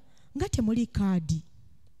 N'agamba nga temuli kaadi.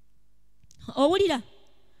 Owulira?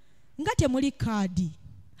 Nga temuli kaadi.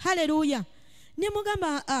 Haleluya. Ne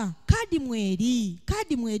mugamba kaadi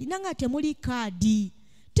mweri. Nanga temuli kaadi.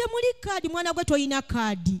 Temuli kaadi mwana gwe toyina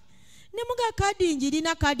kaadi. Ne muga kaadi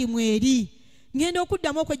njirina kaadi mweri. Ngenda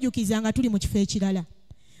okuddamu okwejjukiza nga tuli mu kifo ekirala.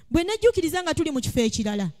 Bwe nejjukiriza nga tuli mu kifo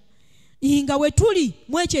ekirala, nga we tuli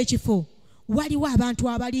mu ekyo ekifo waliwo abantu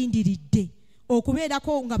abalindiridde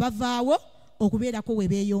okubeerako nga bavaawo, okubeerako we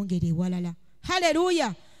beeyongera ewalala.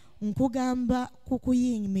 Haleluya. Nkugamba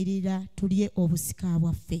kukuyimirira tulye obusika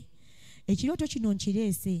bwaffe. Ekirooto kino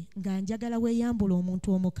nkireese nga njagala weeyambula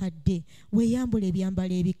omuntu omukadde, weeyambula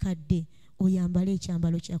ebyambalo ebikadde, oyambale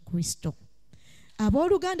ekyambalo kya Kristo.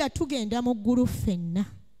 Abooluganda tugenda mu ggulu ffenna.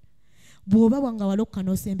 Bw'oba wanga walokka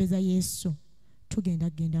n'osembeza Yesu,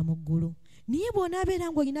 tugenda mu ggulu. Naye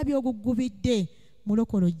bw'onaabeera ng'olina by'ogugubidde,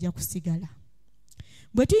 mulokole ojja kusigala.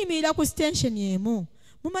 Bwe tuyimirira ku station emu,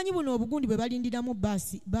 mumanyi buno obugundi bwe balindiramu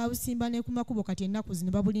bbaasi babusimba ne ku makubo kati ennaku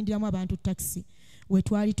zino babulindiramu abantu takisi we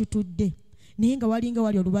twali tutudde. Naye nga walinga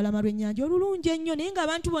wali olubalama lw'ennyanja olulungi ennyo, naye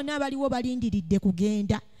ng'abantu bonna abaliwo balindiridde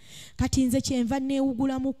kugenda. Kati nze kyenva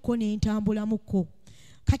neewugulamukko ne ntambulamukko.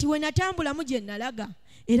 Kati we natambulamu gye nalaga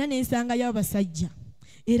era ne nsangayo abasajja,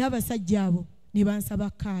 era abasajja abo ne bansaba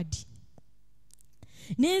kaadi.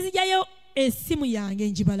 Ne nzijayo essimu yange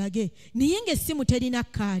njibalage, naye ng'essimu terina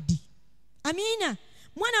kaadi. Amiina.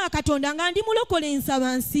 Mwana wa Katonda nga ndi mulokole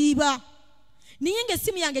nsaba nsiiba, naye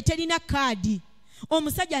ng'essimu yange terina kaadi.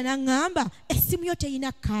 Omusajja n'aŋŋamba essimu yo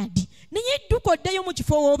terina kaadi, naye dduka oddeyo mu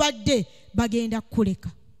kifo w'obadde, bagenda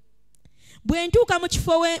kuleka. Bwe ntuuka mu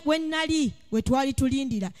kifo we nnali we twali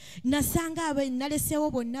tulindira, nasanga abo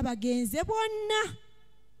naleseewo bonna bagenze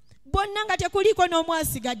bonna nga tekuliiko n'omu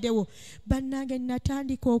asigaddewo. Bannange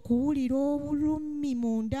natandika okuwulira obulumi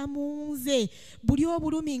munda mu nze, buli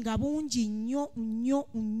obulumi nga bungi nnyo.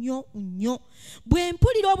 Bwe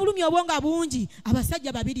mpulira obulumi obwo nga bungi,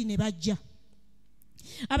 abasajja babiri ne bajja.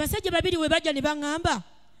 Abasajja babiri we bajja ne baŋŋamba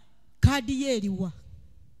kaadi ye eriwa,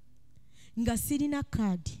 nga sirina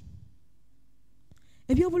kaadi.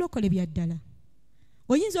 Ebyobulokole bya ddala.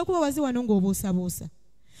 Oyinza okuba wazi wano ng'obuusabuusa,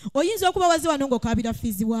 oyinza okuba wazi wano ng'okaabira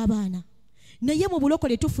fiizi w'abaana, naye mu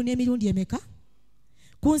bulokole tufuna emirundi emeka?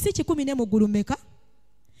 Ku nsi 10 ne mu ggulu meka?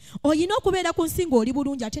 Oyina okubeera ku nsi ng'oli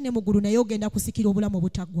bulungi ate ne mu ggulu naye ogenda kusikira obulamu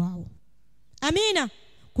obutaggwaawo. Amiina.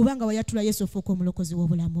 Kubanga wayatula Yesu ofuuka omulokozi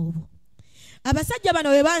w'obulamu obwo. Abasajja bano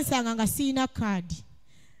we bansanga nga siina kaadi,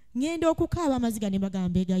 ngenda okukaaba amaziga ne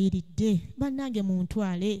bagamba egayiridde, bannange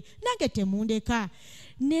muntwale, nange temundeka.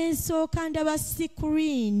 Nensooka ndaba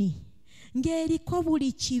sikuriini ng'eriko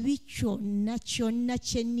buli kibi kyonna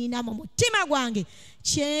kye nnina mu mutima gwange,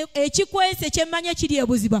 ekikwese kye mmanya kiri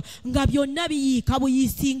ebuziba, nga byonna biyiika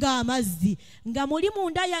buyiisi ng'amazzi, nga muli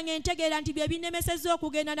munda yange ntegeera nti bye binemesezza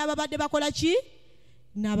okugenda n'ababadde bakola ki?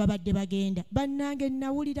 N'ababadde bagenda. Bannange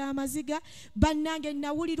nawulira amaziga, bannange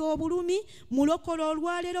nawulira obulumi. Mulokole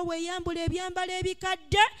olwaleero weeyambula ebyambalo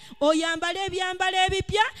ebikadde, oyambala ebyambalo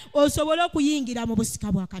ebipya, osobole okuyingira mu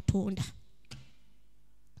busika bwa Katonda.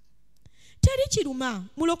 Teri kiruma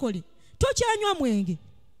mulokole, tokyanywa mwenge,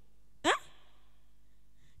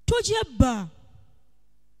 tokyebba,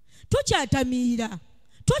 tokyatamiira,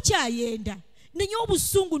 tokyayenda, naye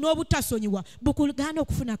obusungu n'obutasonyiwa bukugaana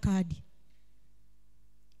okufuna kaadi.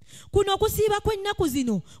 Kuno okusiiba kw'ennaku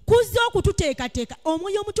zino kuzze okututeekateeka.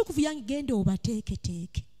 Omwoyo omutukuvu yange genda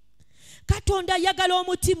obateeketeeke. Katonda ayagala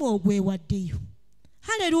omutima ogwewaddeyo.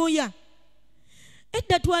 Haleluya.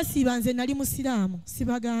 Edda twasiiba, nze nali musiraamu,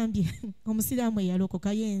 sibagambye omusiraamu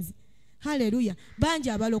eyalokoka yenzi. Haleluya. Bangi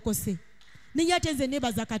abalokose, naye ate nze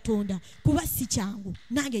nebaza Katonda kuba si kyangu,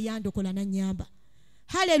 nange yandokola nannyamba.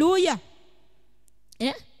 Haleluya.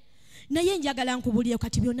 Naye njagala nkubulire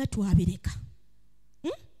kati byonna twabireka.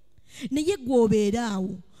 Naye gwe obeera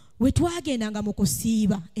awo we twagendanga mu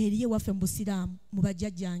kusiiba eriye waffe mu busiraamu mu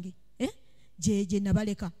bajjajjange, gye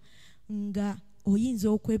nabaleka nga oyinza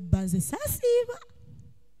okwebba. Nze saasiiba,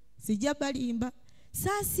 sijja balimba,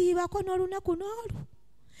 saasiibako n'olunaku n'olu,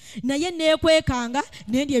 naye neekwekanga,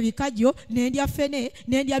 nendya ebikajjo, nendya fene,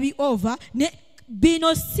 nendya biova,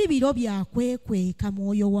 bino si biro byakwekweka.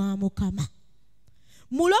 Mwoyo wa Mukama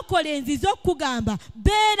mulokole nziza okugamba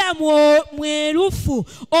beera mwerufu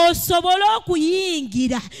osobole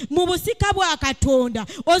okuyingira mu busika bwa Katonda,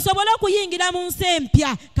 osobole okuyingira mu nsi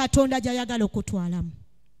empya Katonda gy'ayagala okutwalamu.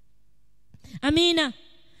 Amiina.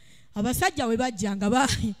 Abasajja we bajjanga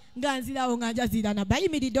nga nzirawo nga njazirana,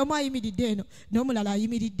 bayimiridde, omu ayimiridde eno n'omulala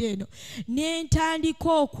ayimiridde eno, ne ntandika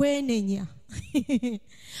okwenenya.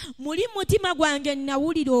 Muli mutima gwange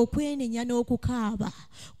nawulira okwenenya n'okukaaba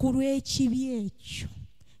ku lw'ekibi ekyo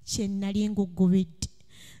kye nali ngugubidde.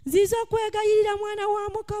 Nziza kwegayirira mwana wa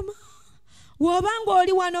Mukama, w'obanga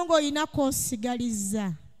oli wano ng'olina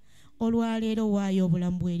k'osigalizza, olwaleero waayo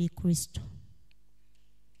obulamu bwe eri Kristo.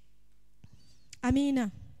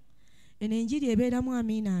 Amiina. Eno enjiri ebeeramu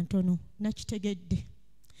amiina ntono, nakitegedde.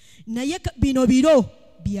 Naye bino biro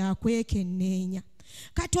byakwekenneenya.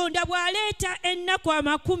 Katonda bw'aleeta ennaku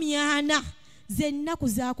 40 zennaku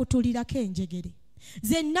zaakutulirako enjegere.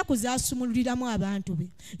 zennaku zasumululiramu abantu be,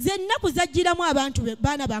 zennaku zajjiramu abantu be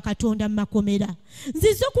baana ba Katonda mu makomera.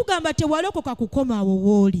 Nzize okugamba tewalokoka kukoma awo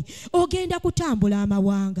wooli, ogenda kutambula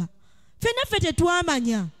amawanga. Ffenna ffe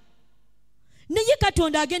tetwamanya, naye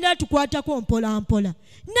Katonda agenda tukwatako mpola mpola.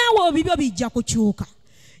 Naawe obibyo bijja kukyuka.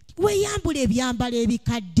 Weeyambula ebyambalo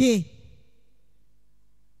ebikadde.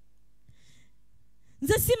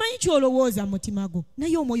 Nze simanyi kyolowooza mu mutima gwo,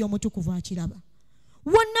 naye Omwoyo Omutukuvu akiraba.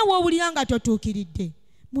 Wonna woowulira nga totuukiridde,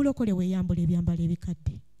 mulokole weeyambula ebyambalo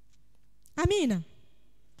ebikadde. Amiina.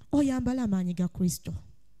 Oyambala amaanyi ga Kristo.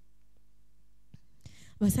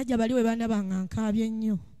 Basajja bali we baana bange nkaabye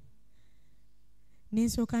nnyo.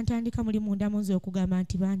 Nensooka ntandika muli munda munze okugamba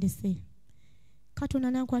nti bandese.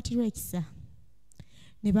 Katonda nankwatirwa ekisa.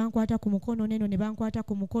 Ne bankwata ku mukono neno, ne bankwata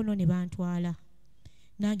ku mukono ne bantwala.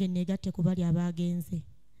 Nange neegatte ku bali abaagenze.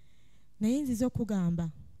 Naye nzize okugamba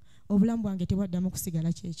obulamu bwange tebwaddamu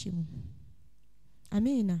kusigala kyekimu.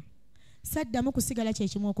 Amiina. Saddamu kusigala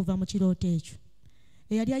kyekimu okuva mu kirooto ekyo.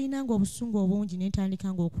 Eyali ayinanga obusungu obungi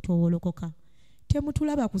n'entandikanga okutoowolokoka.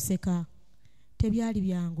 Temutulaba kuseka. Tebyali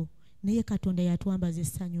byangu. Naye Katonda yatwambaza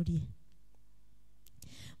essanyu lye.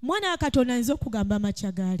 Mwana wa Katonda nzize okugamba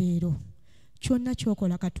amakya ga leero. Kyonna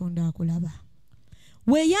kyokola Katonda akulaba.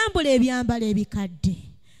 Weeyambula ebyambalo ebikadde.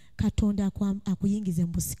 Katonda akuyingize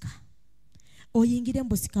mu busika. Oyingire mu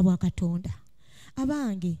busika bwa Katonda.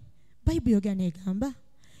 Abange, Bayibuli yogera negamba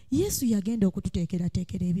Yesu yagenda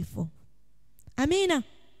okututeekerateekera ebifo. Amiina.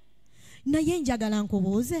 Naye njagala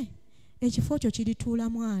nkubuuze, ekifo kyo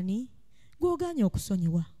kirituulamu ani ng'ogaanye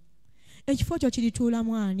okusonyiwa? Ekifo kyo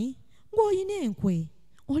kirituulamu ani ng'olina enkwe,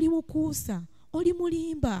 oli mukuusa, oli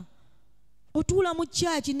mulimba, otuula mu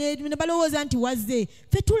kyaki ne balowooza nti wazze.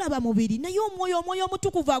 Ffe tulaba mubiri, naye Omwoyo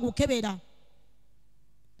Omutukuvu agukebera.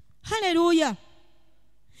 Haleluya.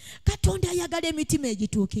 Katonda ayagala emitima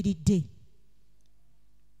egituukiridde.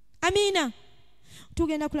 Amiina.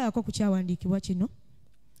 Tugenda kulabako ku kyawandiikibwa kino.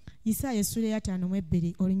 Isaaya essula ya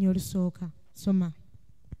 5:2 olunya olusooka. Soma.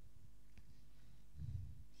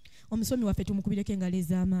 Omusomi waffe tumukubireko engalo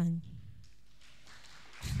ez'amaanyi.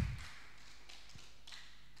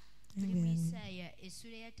 Isaaya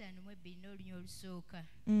essula ya 5:2 olunya olusooka.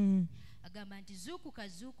 Agamba nti zuukuka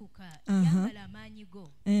zuukuka, yambala amaanyi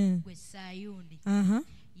go, gwe Sayuuni.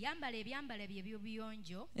 Yambala ebyambala bye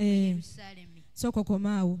by'obuyonjo, Yerusaalemi. Soko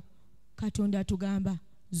komaawo. Katonda atugamba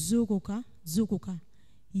zuukuka zuukuka,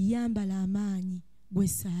 yambala amaanyi gwe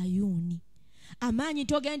Sayuuni. Amaanyi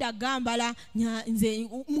togenda gambala nze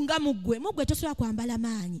nga mugwe tosobola kwambala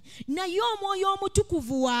amaanyi. Naye Omwoyo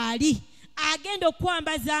Omutukuvu waali agenda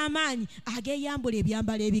okwambaza amaanyi, ageyambula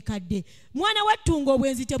ebyambalo ebikadde. Mwana wattunga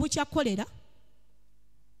obwenzi tebukyakolera.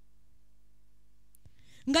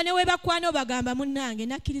 Nga ne webakwana obagamba munnange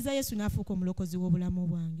nakkiriza Yesu n'afuuka omulokozi w'obulamu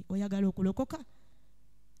bwange. Oyagala okulokoka?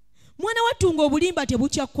 Mwana wattunga obulimba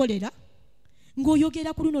tebukyakolera.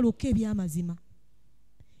 Ng'oyogera ku luno lukka eby'amazima.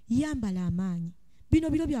 Yambala amaanyi. Bino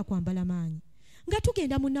biro byakwambala amaanyi. Nga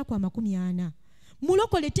tugenda mu nnaku 40.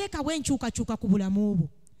 Mulokole teekawo enkyukakyuka ku bulamu bwo.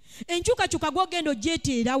 Enkyukakyuka gw'ogenda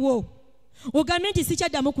ogyeteerawo. Ogambe nti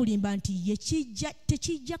sikyaddamu kulimba nti ye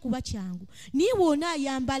tekijja kuba kyangu. Niye wona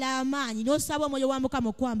ayambala amaanyi n'osaba Omwoyo wa Mukama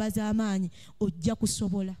okwambaza amaanyi, ojja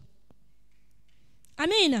kusobola.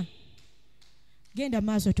 Amiina. Genda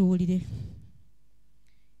maaso tuwulire.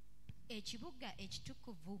 Ekibuga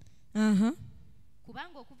ekitukuvu.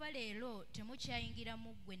 Kubanga okuva leero temukyayingira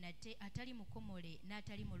mu ggwe nate atali mukomole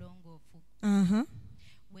n'atali mulongoofu.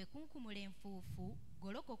 Weekunkumula enfuufu,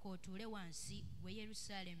 golokoka otuule wansi, gwe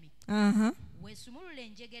Yerusaalemi. Weesumulule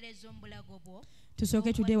enjegere z'omu bulago bwo.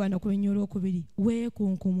 Tusooke tudde wano ku lunya olwokubiri.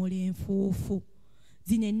 Weekunkumula enfuufu.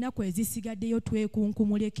 Zino ennaku ezisigaddeyo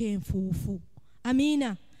twekunkumuleko enfuufu.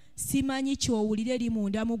 Amiina. Simanyi kyowulire eri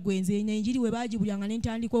munda mu ggwe. Nze enjiri we baagibulanga ne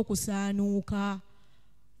ntandika okusaanuuka.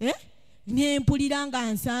 Nempulira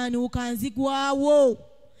nga nsaanuuka nzigwawo.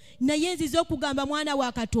 Naye nzize okugamba mwana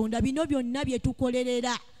wa Katonda, bino byonna bye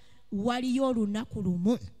tukolerera waliyo olunaku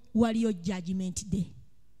lumu, waliyo judgment day.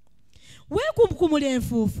 Weekunkumula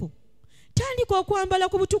enfuufu. Tandika okwambala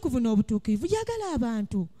ku butukuvu n'obutuukirivu. Yagala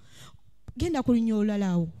abantu. Genda ku lunya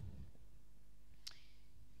olulalawo.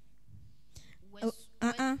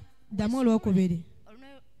 Ddamu olwokubiri.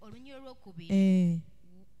 Olunya olwokubiri.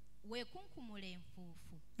 Weekunkumula enfuufu.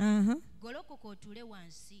 Golokoka otuule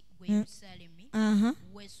wansi, gwe Yerusaalemi.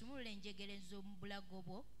 Weesumulula enjegere z'omu bulago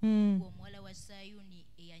bwo, gwe omuwala wa Sayuuni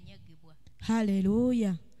eyanyagibwa.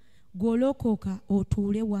 Haleluya. Golokoka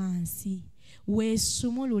otuule wansi,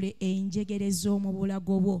 weesumulule enjegere z'omu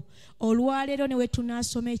bulago bwo. Olwaleero ne we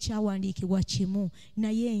tunaasoma ekyawandiikibwa kimu,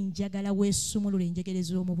 naye njagala weesumulule enjegere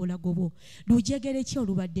z'omu bulago bwo. Lujegere ki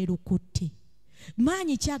olubadde lukutte?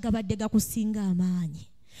 maanyi kyagabadde gakusinga amaanyi?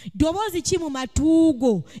 Ddoboozi ki mu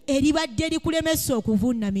matuugo eribadde likulemesa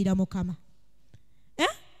okuvunnamira Mukama?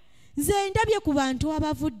 Nze ndabye ku bantu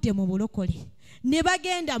abavudde mu bulokole ne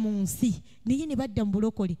bagenda mu nsi naye ne badda mu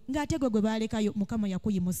bulokole ng'ate gwe baalekayo Mukama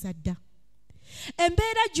yakuyimusa dda.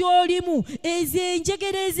 Embeera gy'olimu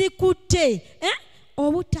ez'enjegere ezikutte,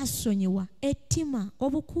 obutasonyiwa, ettima,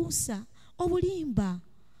 obukuusa, obulimba,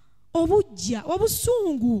 obujja,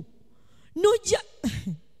 obusungu, nojja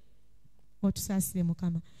otusaasire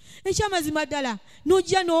Mukama. Ekyamazima ddala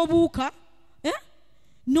nojja n'obuuka,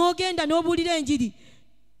 n'ogenda n'obuulira enjiri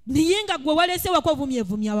naye nga gwe waleesewako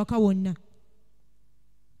ovumyevumya awaka wonna.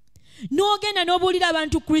 N'ogenda n'obuulira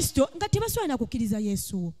abantu Kristo nga tebasobola na kukkiriza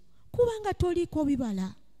Yesu wo kubanga toliko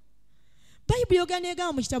bibala. Bayibuli yogera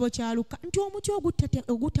n'egamba mu kitabo kya Luka nti omuti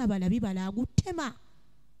ogutabala bibala agutema.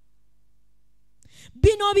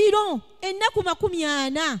 Bino biro ennaku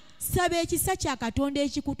 40 saba ekisa kya Katonda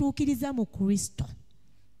ekikutuukiriza mu Kristo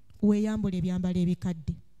weeyambula ebyambalo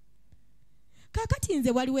ebikadde. Kaakati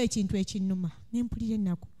nze waliwo ekintu ekinnuma nempulira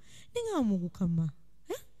ennaku ninga Mukama,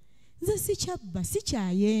 nze sikyabba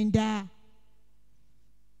sikyayenda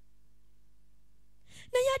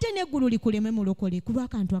naye ate n'eggulu likuleme mulokole kuba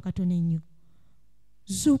akantu akatono ennyo.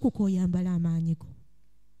 Zuukuka oyambala amaanyi go.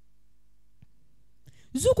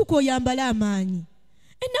 Zuukuka oyambala amaanyi.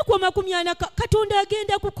 Ennaku 40 Katonda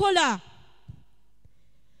agenda kukola.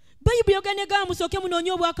 Bayibuli yogera n'egamba musooke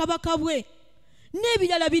munoonye obwakabaka bwe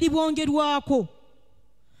n'ebirala biri bwongerwako.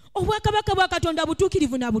 Obwakabaka bwa Katonda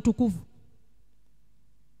butuukirivu na butukuvu.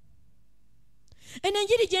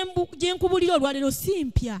 Enjiri gye nkubulira olwaleero si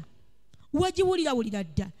mpya. Wagiwulira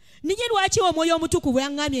dda. Naye lwaki Omwoyo Omutukuvu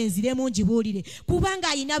yaŋŋambye nziremu ngibuulire? Kubanga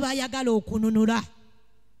ayina baayagala okununula.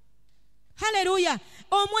 Haleluya!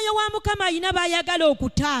 Omwoyo wa Mukama ayina baayagala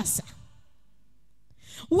okutaasa.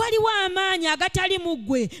 Waliwo amaanyi agatali mu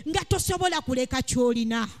ggwe nga tosobola kuleka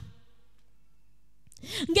ky'olina.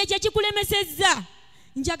 Ng'ekyo kikulemesezza.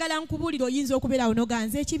 Njagala nkubuulira oyinza okubeera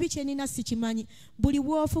onoganze ekibi kye nina sikimanyi. Buli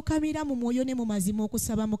bw'ofukamira mu mwoyo ne mu mazima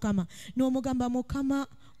okusaba Mukama n'omugamba Mukama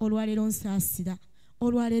olwaleero nsaasira,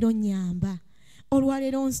 olwaleero nnyamba,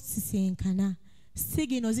 olwaleero nsisenkana,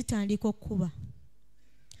 sigino zitandika okuba.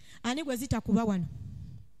 Ani gwe zitakuba wano?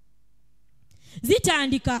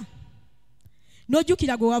 Zitandika.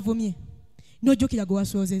 N'ojjukira gwe wavumye, n'ojjukira gwe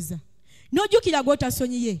wasoozezza, n'ojjukira gwe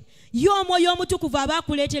otasonyiye. Ye Omwoyo Omutukuvu aba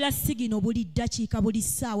akuleetera sigino buli ddakiika, buli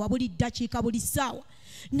ssaawa, buli ddakiika, buli ssaawa.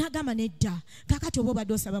 N'agamba nedda, kaakati oba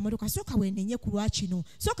obadde osaba motoka, sooka weenenye ku lwa kino,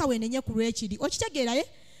 sooka weenenye ku lw'ekiri. Okitegeera ye?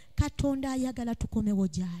 Katonda ayagala tukomewo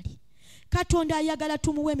gy'ali. Katonda ayagala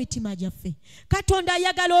tumuwe emitima gyaffe. Katonda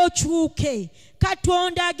ayagala okyuke.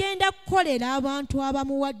 Katonda agenda kukolera abantu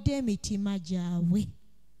abamuwadde emitima gyabwe.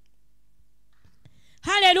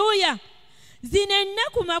 Haleluya! Zino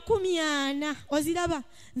ennaku 40 oziraba.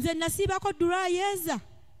 Nze nasiibako dry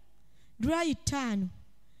 5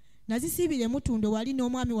 nazisiibira emutundo wali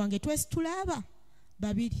n'omwami wange twesitulaba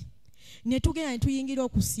babiri ne tugenda ne tuyingira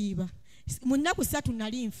okusiiba. Mu nnaku 3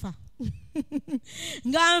 nali nfa.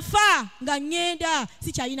 Nga nfa nga ngenda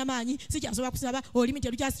sikyalina maanyi, sikyasobola kusaba, olimi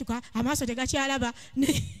terukyasituka, amaaso tegakyalaba,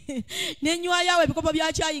 nenywayo ebikopo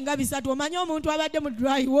bya kyayi nga 3. Omanyi omuntu abadde mu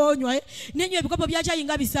dry wonywa, nenywa ebikopo bya kyayi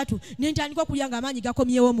nga 3 nentandika okulya nga amaanyi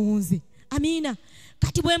gakomyewo mu nze. Amiina.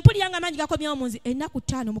 Kati bwe mpulira nga amaanyi gakomyewo mu nze, ennaku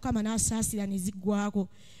 5 Mukama n'asaasira ne ziggwako.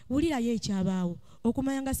 Wulirayo ekyabaawo.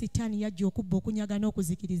 Okumanya nga Sitaani yajja okubba, okunyaga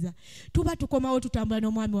n'okuzikiriza. Tuba tukomawo tutambula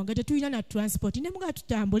n'omwami wange, tetulina na transport. Ne muga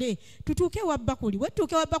tutambule tutuuke wa Bakuli. We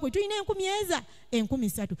tutuuke wa Bakuli tulina 10,000,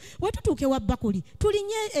 13,000. We tutuuke wa Bakuli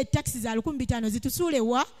tulinye taxi za 1500 zitusuule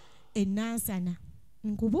wa Nansana.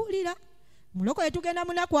 Nkubuulira mulokole tugenda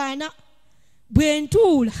munakwana. Bwe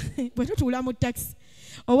ntuula bwe tutuula mu taxi,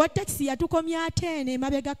 owa taxi yatukomya atene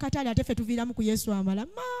mabega katale ate ffe tuviiramu ku Yesu amala.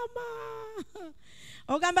 Mama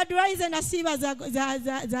ogamba durize nasiiba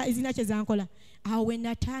za izina kye zankola. Awo we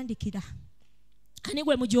natandikira. Ani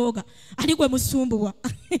gwe mujoga, ani gwe musumbuwa.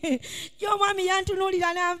 Y'omwami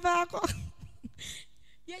yantunuulira n'anvaako.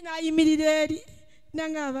 Ye n'ayimirira eri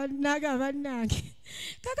n'agamba nange,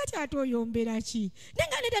 kakati ate oyombera ki?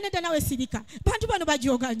 Nenga nedda nawe sirika. Bantu bano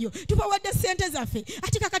bajoga nnyo. Tubawadde ssente zaffe.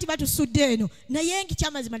 Ate kakati batusudde eno. Naye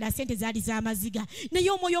nkikyamazima na ssente zaali z'amaziga. Naye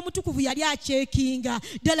Omwoyo Omutukuvu yali akyekinga.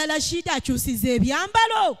 Ddala Rashida akyusiza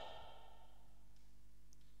ebyambalo.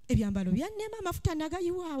 Ebyambalo byannema amafuta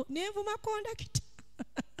nagayiwaawo. Nenvuma kondakita.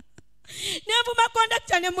 Nenvuma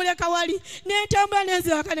kondakita ne muleka wali. Nentambula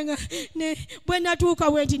nenzewaka bwe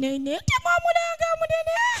natuuka bwe nti netema omulanga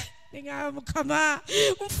omunene. Nga Mukama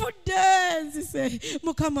nfudde nzise.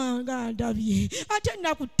 Mukama nga ndabye. Ate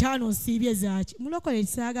ennaku 5 nsiibye zaaki. Mulokole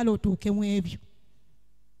saagala otuukemu ebyo.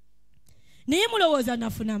 naye mulowooza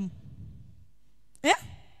nafunamu.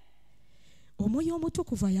 Omwoyo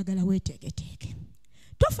omutukuvu ayagala weeteeketeeke.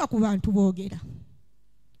 Tofa ku bantu boogera.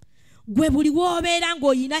 Gwe buli w'obeera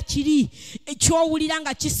ng'olina kiri ekyowulira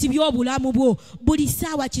nga kisibye obulamu bwo, buli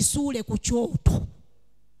ssaawa kisuule ku kyoto.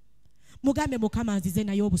 Mugambe Mukama nzize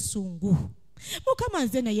naye obusungu. Mukama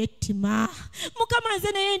nze naye ettima. Mukama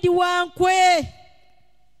nze naye ndi wankwe.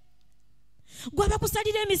 Gwaba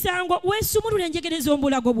kusalira emisango weesumulula enjegereza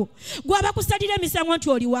omubulago bwo. Gwaba kusalira emisango nti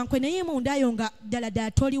oli wankwe naye mundayo nga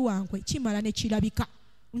ddala toli wankwe. Kimala ne kirabika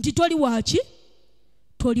nti toli waaki?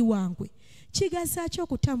 Toli wankwe. Kigasa ki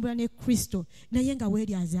okutambula ne Kristo naye nga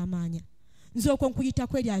weeryaza amaanya? Nze okwo nkuyita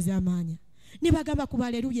kweryaza amaanya. Ne bagamba ku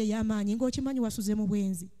Haleluya ey'amaanyi ng'okimanyi wasuze mu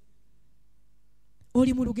bwenzi.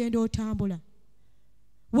 Oli mu lugendo otambula.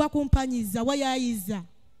 Wakumpanyiza, wayayiza.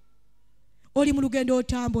 Oli mu lugendo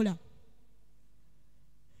otambula.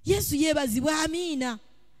 Yesu yeebazibwe, amiina.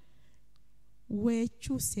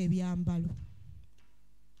 Weekyuse ebyambalo.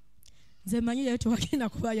 Nze mmanyi leero tewagenda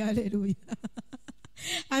kubaayo Haleluya.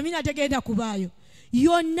 Amiina tegenda kubaayo.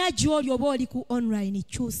 Yonna gy'oli oba oli ku online,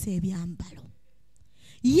 kyusa ebyambalo.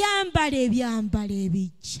 Yambala ebyambalo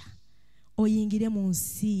ebijja. Oyingire mu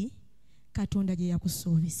nsi Katonda gye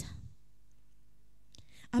yakusuubiza.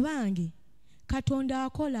 Abange, Katonda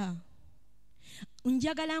akola.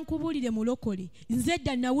 Njagala nkubuulire mulokole. Nze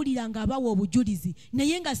dda nawulira ng'abawa obujulizi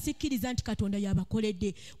naye nga sikkiriza nti Katonda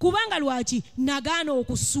yabakoledde. Kubanga lwaki nagaana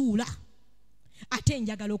okusuula ate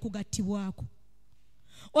njagala okugattibwako.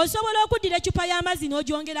 Osobola okuddira ecupa y'amazzi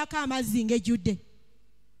n'ogyongerako amazzi ng'ejjudde.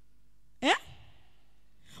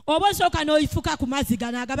 Oba osooka n'oyifuka ku mazzi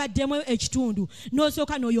gano agabaddemu ekitundu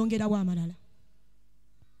n'osooka n'oyongerawo amalala.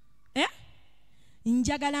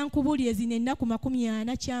 Njagala nkubuulire zino ennaku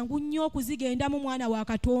 40 kyangu nnyo okuzigendamu mwana wa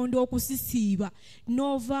Katonda okusisiiba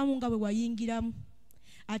n'ovaamu nga bwe wayingiramu.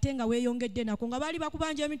 Ate nga weeyongedde nako nga baali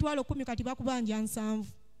bakubanja emitwalo 10 kati bakubanja 7.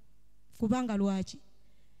 Kubanga lwaki?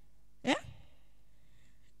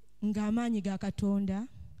 Ng'amaanyi ga Katonda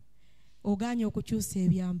ogaanye okukyusa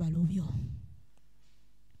ebyambalo byo.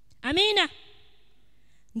 Amiina.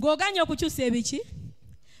 Ng'ogaanye okukyusa ebiki?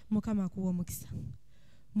 Mukama akuwa omukisa.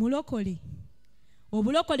 Mulokole.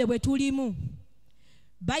 Obulokole bwe tulimu.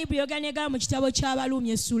 Bayibuli yoganega mu kitabo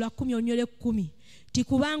ky'Abaluumi essula 10:10 ti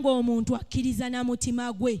kubanga omuntu akkiriza na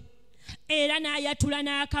mutima gwe era n'ayatula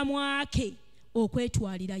n'akamwa ke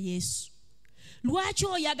okwetwalira Yesu. Lwaki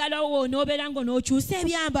oyagala onoobeera ng'onookyusa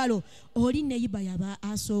ebyambalo? Oli neyiba yaba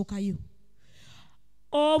asookayo.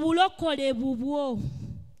 Obulokole bubwo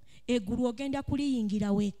eggulu ogenda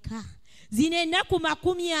kuliyingira wekka. Zino ennaku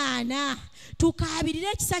 40 tukaabirire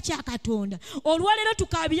ekisa kya Katonda. Olwaleero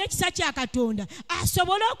tukaabirire ekisa kya Katonda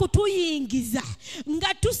asobole okutuyingiza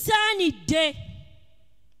nga tusaanidde.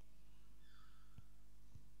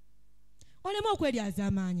 Olema okweryaza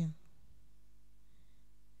amaanya.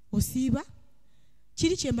 Osiiba?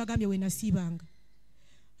 Kiri kye mbagambye we nasiibanga.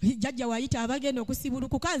 Jjajja wayita abagenda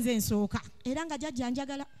okusibulukuka nze nsooka. Era nga jjajja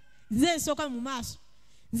njagala. Nze nsooka mu maaso.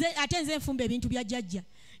 Ate nze nfumba ebintu bya jjajja.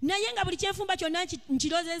 Naye nga buli kyenfumba kyonna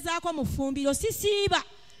nkirozezaako mu ffumbiro sisiiba.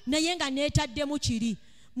 Naye nga neetaddemu kiri.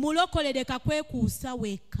 Mulokolere kwekuusa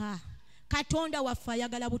wekka. Katonda waffe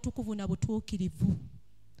ayagala butukuvu na butuukirivu.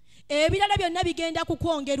 Ebirala byonna bigenda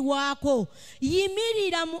kukwongerwako.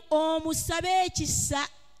 Yimirira omusabe ekisa.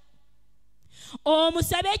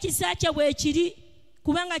 Omusabe ekisa kye bwe kiri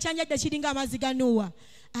kubanga kyanjadde kiringa amazzi ga Nuwa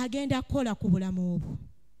agenda kukola ku bulamu obwo.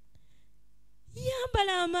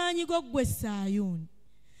 Yambala amaanyi go ggwe Sayuuni.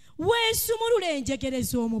 Weesumulula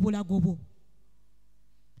enjegereza omu bulago bwo.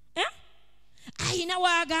 Ayina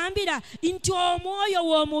waagambira nti omwoyo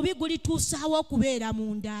w'omubi gulituusaawo okubeera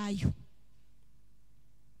mu ndaayo.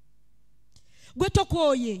 Gwe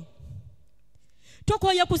tokooye.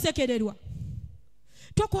 Tokooye kusekererwa.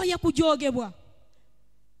 Tokooye kujoogebwa.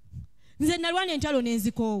 Nze nalwana entalo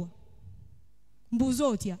n'enzikoowa. Mbuuza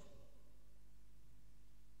otya?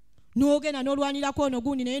 N'ogenda n'olwanirako ono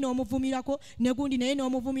gundi naye n'omuvumirako ne gundi naye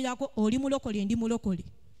n'omuvumirako. Oli mulokole ndi mulokole.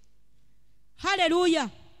 Haleluya.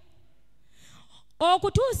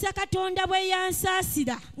 Okutuusa Katonda bwe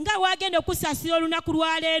yansaasira nga wagenda okusaasira olunaku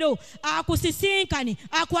lwa leero akusisinkane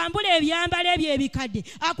akwambula ebyambalo ebyo ebikadde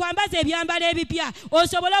akwambaza ebyambalo ebipya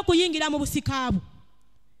osobole okuyingira mu busika bwo.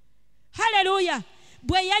 Haleluya.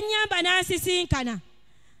 Bwe yannyamba n'ansisinkana.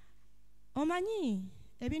 Omanyi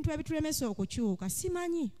ebintu ebitulemesa okukyuka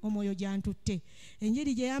simanyi omwoyo gyantutte.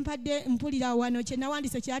 Enjiri gye yampadde mpulira wano kye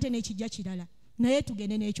nawandise kyate n'ekijja kirala. Naye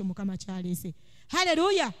tugende n'ekyo Mukama kyaleese.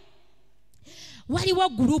 Haleluya. Waliwo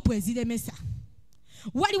gurupu eziremesa.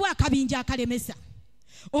 Waliwo akabinja akalemesa.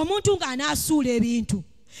 Omuntu ng'anaasuula ebintu.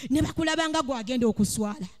 ne bakulabanga gwagenda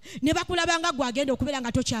okuswala, ne bakulabanga gwagenda okubeera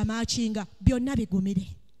nga tokyamaakinga, byonna bigumire.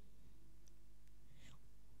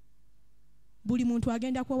 Buli muntu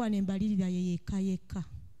agenda kwewana embalirira ye yekka yekka.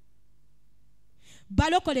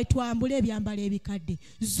 Balokole twambule ebyambalo ebikadde.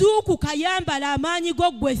 Zuukuka yambala amaanyi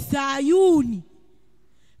go ggwe Sayuuni.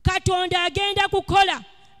 Katonda agenda kukola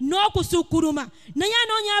n'okusukkuluma. Naye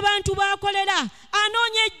anoonya abantu b'akolera,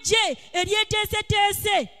 anoonya eggye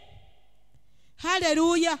eryeteeseteese.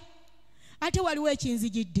 Haleluya. Ate waliwo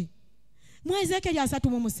ekinzijidde. Mu Ezeekeri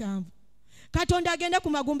 37 Katonda agenda ku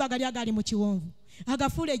magumba gali agali mu kiwonvu,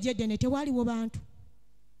 agafuula eggye ddene, tewaliwo bantu.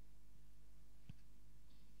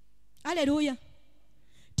 Haleluya.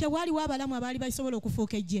 Tewaliwo abalamu abaali basobola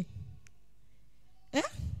okufuuka eggye.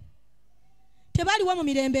 Tebaliwo mu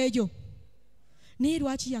mirembe egyo. Naye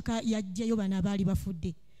lwaki yajjayo bano abaali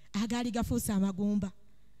bafudde, agaali gafuusa amagumba,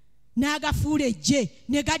 n'agafuula eggye,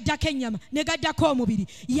 ne gaddako ennyama, ne gaddako omubiri?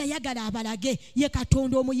 Yayagala abalage ye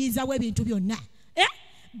Katonda omuyinza w'ebintu byonna.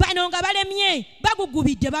 Bano nga balemye,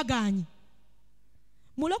 bagugubidde, bagaanye.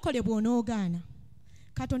 Mulokole bw'onoogaana,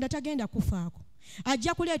 Katonda tagenda kufaako.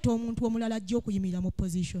 Ajja kuleeta omuntu omulala ajja okuyimirira mu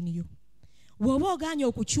position yo. Bw'oba ogaanye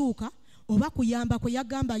okukyuka, oba kuyamba kwe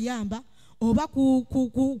yagamba yamba, oba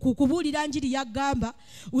kubuulira njiri yagamba,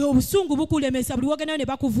 obusungu bukulemesa, buli wogenayo ne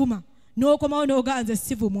bakuvuma, n'okomawo n'oganze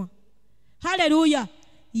sivumwa. Haleluya.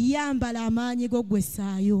 Yambala amaanyi go ggwe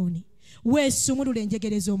Sayuuni, weesumulula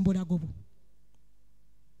enjegere z'omu bulago bwo.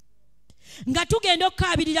 Nga tugenda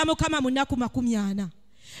okukaabirira Mukama mu nnaku 40,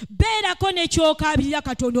 beerako n'ekyokaabirira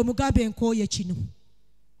Katonda omugambe nkooye kino.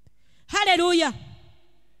 Haleluya.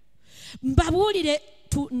 Mbabuulire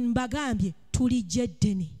mbagambye tuli ggye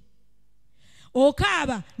ddene.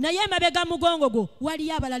 Okaaba naye emabega mugongo gwo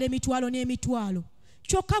waliyo abalala emitwalo n'emitwalo.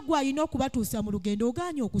 Kyokka gw'alina okubatuusa mu lugendo,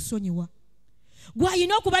 ogaanye okusonyiwa.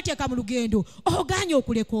 Gw'alina okubateeka mu lugendo, ogaanye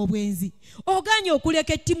okuleka obwenzi, ogaanye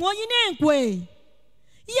okuleka ettimu, oyina enkwe.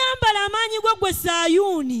 Yambala amaanyi go ggwe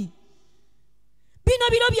Sayuuni. Bino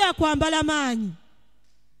biro byakwambala amaanyi.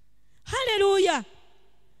 Haleluya.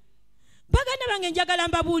 Baganda bange, njagala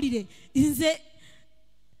mbabuulire, nze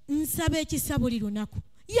nsaba ekisa buli lunaku.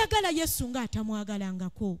 Yagala Yesu nga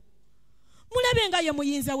atamwagalangako. Mulabe nga ye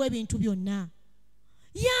muyinza w'ebintu byonna.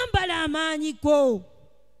 Yambala amaanyi go.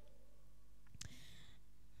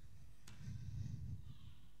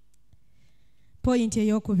 Point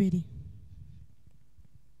ey'okubiri.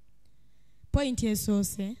 Point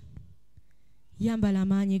esoose, yambala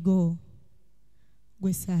amaanyi go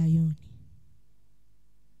gwe Sayuuni.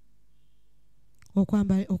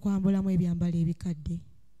 Okwambulamu ebyambalo ebikadde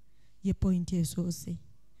ye point esoose.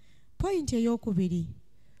 Point ey'okubiri,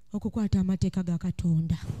 okukwata amateeka ga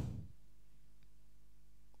Katonda.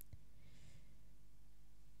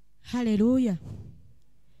 Haleluya.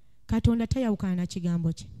 Katonda tayawukana na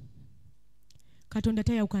kigambo kye. Katonda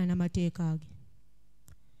tayawukana na mateeka ge.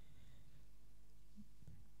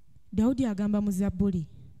 Dawudi agamba mu Zabbuli,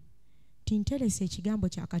 tinterese ekigambo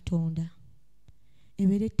kya Katonda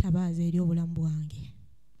ebeere ettabaaza eri obulamu bwange.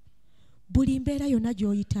 Buli mbeera yonna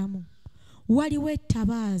gy'oyitamu waliwo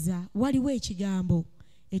ettabaaza, waliwo ekigambo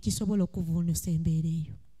ekisobola okuvuunusa embeera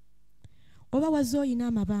eyo. Oba wazze oyina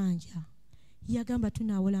amabanja, yagamba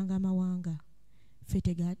tunaawolanga amawanga,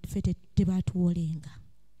 ffe tebaatuwolenga.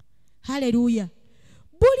 Haleluya.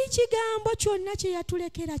 Buli kigambo kyonna kye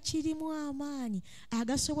yatulekera kirimu amaanyi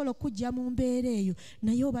agasobola okujja mu mbeera eyo,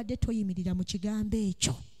 naye obadde toyimirira mu kigambo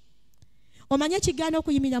ekyo. Omanye kigaana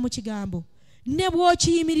okuyimirira mu kigambo, ne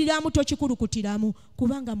bw'okiyimiriramu tokikulukutiramu,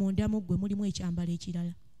 kubanga mundamu ggwe mulimu ekyambalo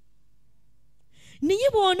ekirala. Naye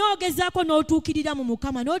bw'onoogezaako n'otuukirira mu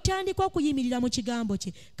Mukama n'otandika okuyimirira mu kigambo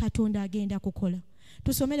kye, Katonda agenda kukola.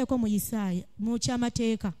 Tusomereko mu Isaaya mu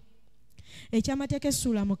kyamateeka. Ekyamateeka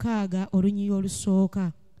essula 6 olunyiriri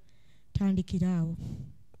olusooka. Tandikiraawo.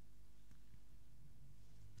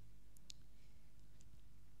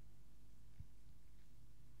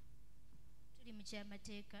 Tuli mu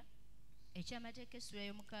kyamateeka. Ekyamateeka essula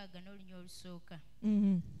 6 n'olunyiriri olusooka.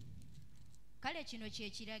 Kale kino kye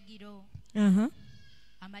kiragiro.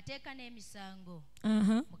 Amateeka n'emisango.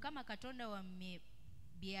 Mukama Katonda wammwe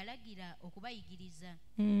bye yalagira okubayigiriza,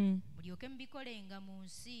 mulyoke mubikolenga mu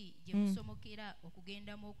nsi gye musomokera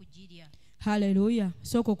okugendamu okugirya. Haleluya.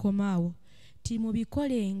 Sooka okomaawo.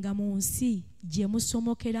 Timubikolenga mu nsi gye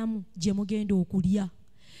musomokeramu gye mugenda okulya.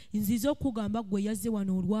 Nziza okugamba gwe yazze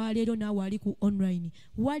wano olwaleero naawe ali ku online,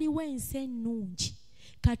 waliwo ensi ennungi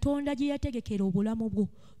Katonda gye yategekera obulamu bwo,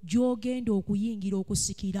 gy'ogenda okuyingira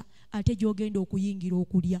okusikira, ate gy'ogenda okuyingira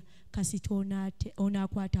okulya. Kasita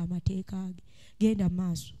onaakwata amateeka ge. Genda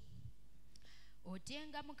maaso.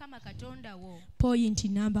 Otyenga Mukama Katonda wo. Point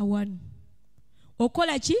number 1.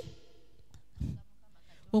 okola ki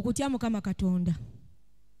okutya Mukama Katonda.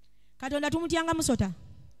 Katonda tumutyanga musota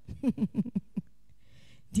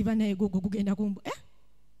ndiba naye gogo kugenda kumbu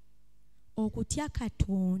okutya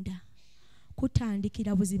Katonda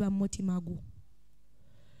kutandikira buziba mu mutima gwo.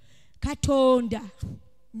 Katonda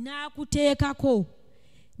n'akuteekako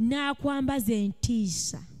n'akwambaza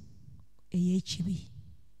entiisa ey'ekibi.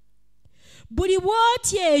 Buli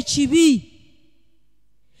bw'otya ekibi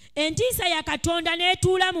entiisa ya Katonda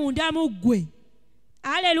n'etuula munda mu ggwe.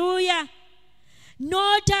 Aleluya.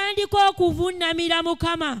 N'otandika okuvunnamira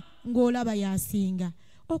Mukama ng'olaba yasinga.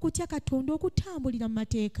 Okutya Katonda okutambulira mu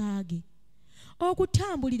mateeka ge,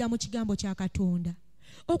 okutambulira mu kigambo kya Katonda,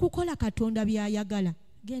 okukola Katonda by'ayagala.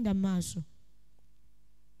 Genda mu maaso.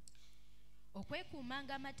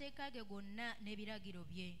 Okwekuumanga amateeka ge gonna n'ebiragiro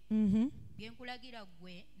bye bye nkulagira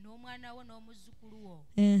ggwe n'omwana wo n'omuzzukulu wo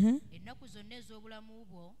ennaku zonna ez'obulamu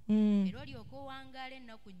bwo, era olyoke owangaala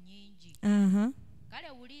ennaku nnyingi. Kale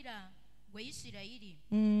wulira gwe Isirayiri,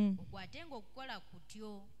 okwatenga okukola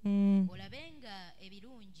kutyo, olabenga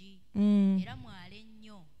ebirungi era mwale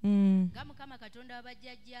ennyo nga Mukama Katonda wa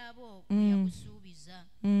bajjajjaabo bwe yakusuubiza,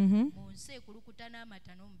 mu nsi ekulukuta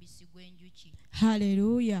n'amata n'omubisi gw'enjuki.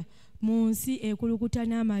 Haleluya. Mu nsi ekulukuta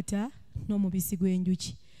n'amata n'omubisi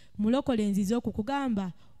gw'enjuki. Mulokole nzize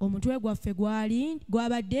okukugamba omutwe gwaffe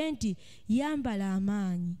gwabadde nti yambala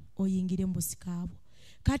amaanyi oyingire mu busika bwo.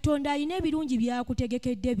 Katonda alina ebirungi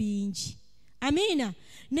byakutegekedde bingi. Amiina.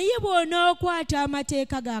 Naye bw'onookwata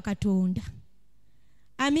amateeka ga Katonda,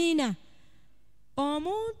 amiina,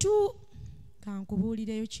 omuntu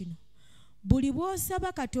kankubuulireyo kino, buli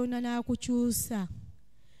bw'osaba Katonda n'akukyusa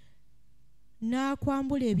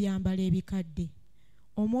n'akwambula ebyambalo ebikadde,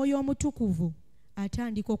 Omwoyo Omutukuvu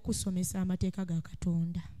atandika okusomesa amateeka ga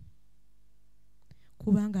Katonda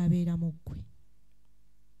kubanga abeera mu ggwe.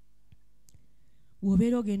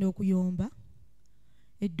 Bw'obeera ogenda okuyomba,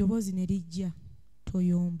 eddoboozi ne lijja,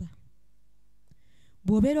 toyomba.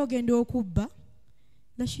 Bw'obeera ogenda okubba,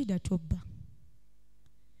 Rashida tobba.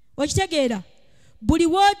 Okitegeera? Buli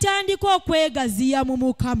w'otandika okwegaziya mu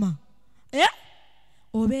Mukama,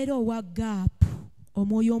 obeera owa gaapu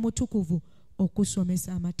Omwoyo Omutukuvu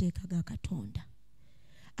okusomesa amateeka ga Katonda.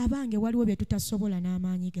 Abange, waliwo bye tutasobola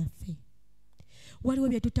n'amaanyi gaffe, waliwo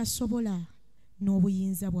bye tutasobola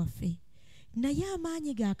n'obuyinza bwaffe, naye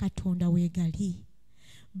amaanyi ga Katonda weegali.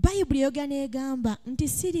 Bayibuli eyogana egamba nti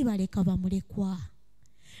siribaleka bamulekwa,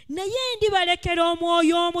 naye ndibalekera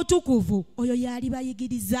Omwoyo Omutukuvu, oyo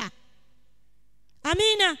yalibayigiriza.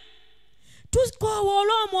 Amiina.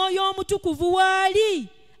 Tukoowoola Omwoyo Omutukuvu waali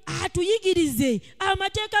atuyigirize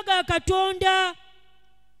amateeka ga Katonda.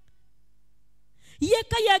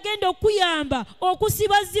 Yekka yagenda okuyamba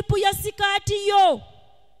okusiba zipu ya sikaati yo,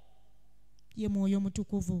 ye Mwoyo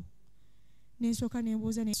Omutukuvu. Nensooka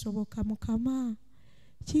nembuuza nesoboka, Mukama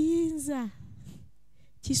kiyinza?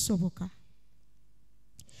 Kisoboka,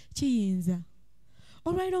 kiyinza.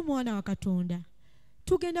 Olwaliro omwana wa Katonda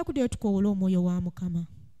tugenda kuddayo tukoowola Omwoyo wa Mukama.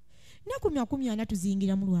 Nnaku 40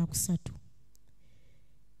 tuzingira mu Lwakusatu.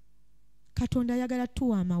 Katonda ayagala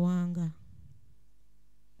tuwa amawanga.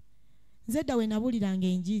 Nze dda we nabuliranga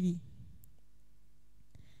enjiri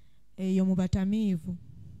eyo mu batamiivu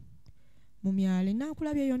mu myale,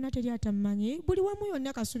 naakulabye yonna teri atamanyi, buli wamu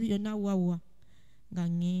yonna kasubi yonna wawa nga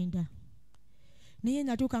ngenda. Naye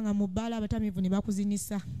natuuka nga mu bbaala abatamiivu ne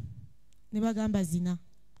bakuzinisa ne bagamba zina,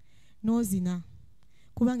 n'ozina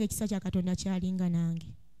kubanga ekisa kya Katonda kyalinga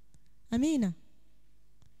nange. Amiina.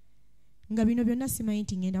 Nga bino byonna simanyi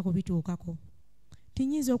nti ngenda kubituukako.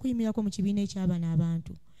 Tinyinza okuyimirako mu kibiina eky'abana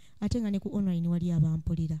abantu ate nga ne ku online wali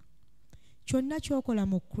abampulira. Kyonna ky'okola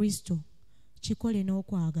mu Kristo kikole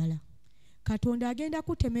n'okwagala. Katonda agenda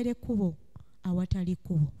kutemera ekkubo awatali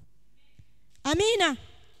kkubo. Amiina.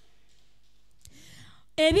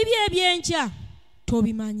 Ebibyo ebyenkya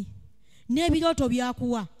tobimanyi, n'ebirooto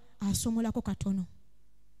byakuwa asomolako katono,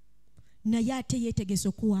 naye ate yeetegese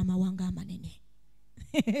okuwa amawanga amanene.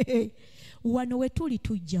 Wano we tuli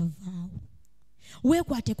tujja vaawo.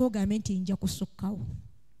 Weekwateko ogambe nti nja kusukkawo.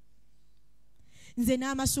 Nze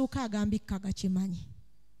n'amasuuka agambikka gakimanyi,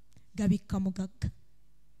 gabikka mugagga.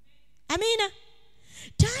 Amiina.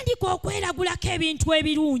 Tandika okweragulako ebintu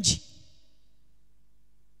ebirungi.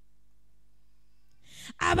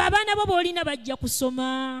 Abo abaana bo b'olina bajja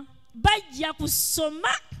kusoma, bajja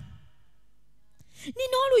kusoma.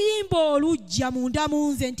 Nina oluyimba olujja munda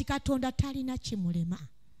mu nze nti Katonda talina kimulema,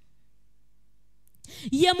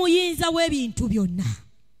 ye muyinza w'ebintu byonna.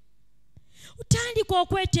 Otandika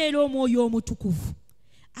okweteera Omwoyo Omutukuvu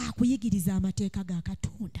akuyigiriza amateeka ga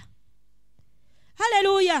Katonda.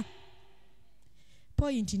 Haleluya.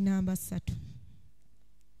 Point number 3.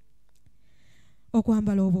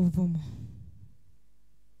 okwambala obuvumu.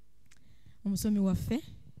 Omusomi waffe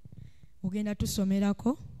ogenda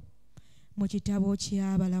tusomerako mu kitabo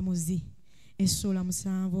ky'Abalamuzi essula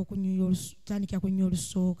 7 okutandikira ku nnyo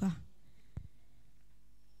olusooka.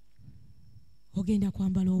 Ogenda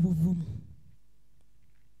kwambala obuvumu.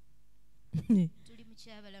 Tuli mu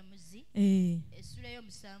ky'Abalamuzi essula yo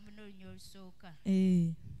 7 n'olunnyo olusooka.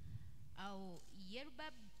 Awo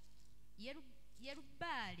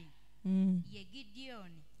Yerubbaali ye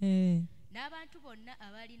Gideoni n'abantu bonna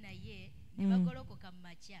abali naye ne bagolokoka mu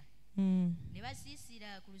makya ne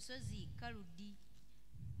basiisira ku lusozi Kaludi,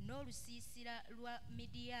 n'olusiisira lwa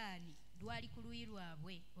Midiyaani lwali ku luyi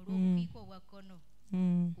lwabwe olw'obukiika obwa kkono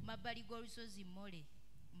ku mabbali g'olusozi Mole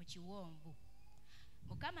mu kiwonvu.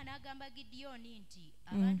 Mukama n'agamba Gideoni nti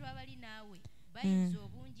abantu abali naawe bayinza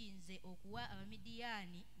obungi nze okuwa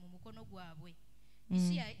Abamidiyaani mu mukono gwabwe,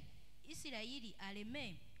 Isirayiri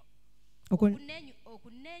aleme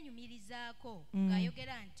okunnenyumirizaako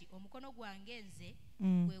ng'ayogera nti omukono gwange nze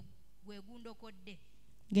gwe gundokodde.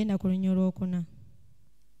 Genda ku lunnyo olwokuna.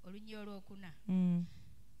 Olunnyo olwokuna.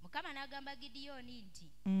 Mukama n'agamba Gideoni nti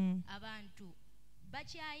abantu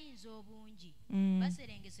bakyayinza obungi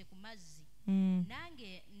baserengese ku mazzi,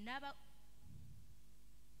 nange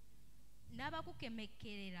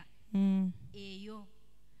n'abakukemekkerera eyo.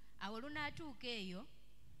 Awo lunaatuuka eyo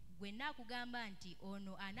gwe naakugamba nti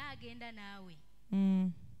ono anaagenda naawe.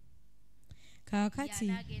 Kaakati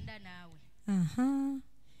anaagenda naawe.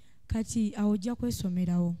 Kati awo ojja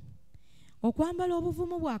kwesomerawo okwambala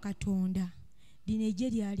obuvumu bwa Katonda. Lino eggye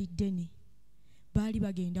lyali ddene, baali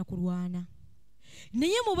bagenda kulwana,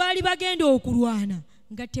 naye mu baali bagenda okulwana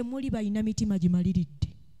nga temuli balina mitima gimaliridde.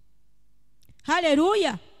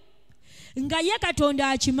 Haleluya! Nga ye Katonda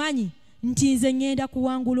akimanyi nti nze ngenda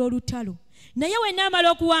kuwangula olutalo, naye we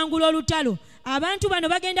naamala okuwangula olutalo abantu bano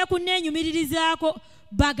bagenda kunneenyumiririzaako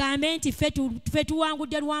bagambe nti ffe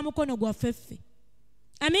tuwangudde lwa mukono gwaffe ffe.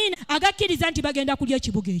 Amiina. Agakkiriza nti bagenda kulya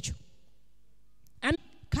ekibuga ekyo.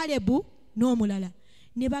 Kalebu n'omulala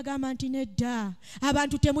ne bagamba nti nedda,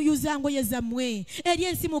 abantu temuyuza ngoye zammwe, eri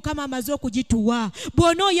ensi Mukama amaze okugituwa.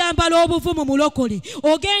 Bw'onooyambala obuvumu mulokole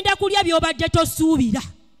ogenda kulya by'obadde tosuubira.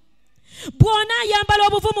 Bw'onaayambala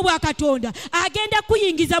obuvumu bwa Katonda agenda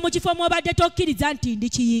kuyingiza mu kifo mw'obadde tokkiriza nti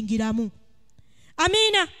ndikiyingiramu.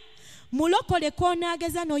 Amiina. Mulokole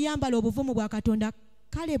k'onaageza n'oyambala obuvumu bwa Katonda.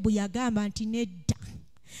 Kalebu yagamba nti nedda,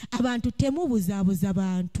 abantu temubuzaabuza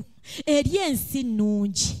bantu, eri ensi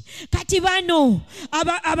nnungi. Kati bano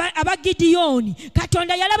aba Gideoni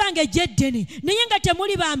Katonda yalaba ng'eggye ddene naye nga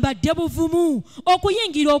temuli bambadde buvumu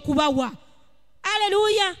okuyingira okubawa.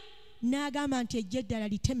 Aleluya! N'agamba nti eggye ddala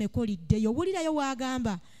litemeko liddeyo. Wulirayo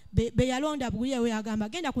wagamba be yalonda, wulirayo wagamba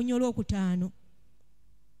genda ku nnyo olwokutaano.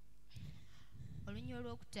 Olunnyo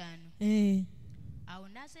olwokutaano. Awo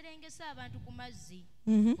n'aserengesa abantu ku mazzi.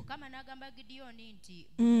 Mukama n'agamba Gideoni nti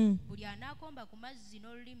buli anaakomba ku mazzi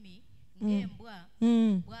n'olulimi ng'embwa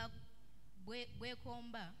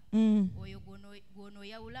bwekomba oyo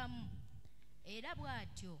gw'onooyawulamu, era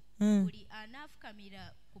bw'atyo buli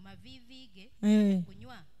anaafukamira ku maviivi ge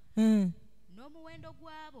okunywa, n'omuwendo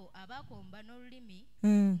gw'abo abaakomba n'olulimi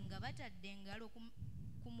nga batadde engalo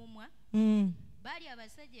ku mumwa baali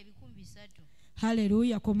abasajja 300,000.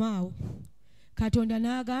 Haleluya! Komaawo. Katonda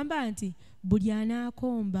n'agamba nti buli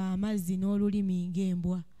anaakomba amazzi n'olulimi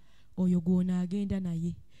ng'embwa oyo gw'onaagenda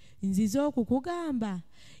naye. Nzize okukugamba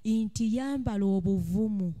nti yambala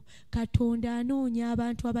obuvumu. Katonda anoonya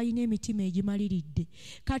abantu abalina emitima egimaliridde.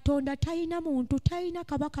 Katonda talina muntu, talina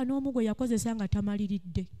kabaka n'omu gwe yakozesa nga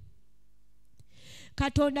tamaliridde.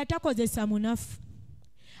 Katonda takozesa munafu.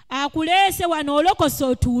 Akuleese wano olokose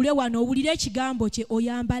otuule wano owulire ekigambo kye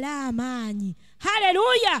oyambale amaanyi.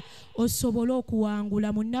 Haleluya! Osobole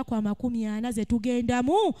okuwangula mu nnaku 40 ze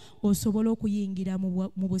tugendamu, osobole okuyingira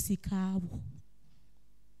mu busika bwo.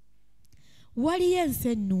 Waliyo ensi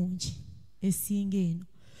ennungi esinga eno.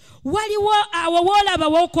 Waliwo awo woolaba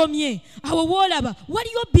wookomye, awo woolaba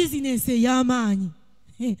waliyo bizinesi ey'amaanyi.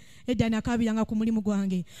 Edda nakaabiranga ku mulimu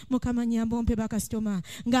gwange, Mukama nnyamba ompe bakasitoma,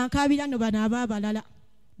 nga nkaabira no bano abaabalala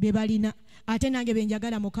be balina, ate nange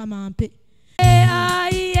benjagala Mukama mpe.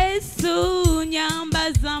 Ai Yesu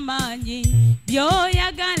nyambaza amaanyi,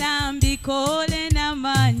 by'oyagala mbikole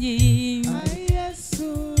n'amaanyi. Ai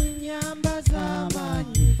Yesu nyambaza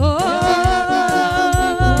amaanyi.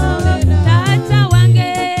 Tata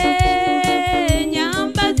wange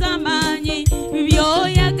nyambaza amaanyi,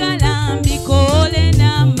 by'oyagala mbikole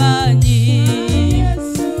n'amaanyi.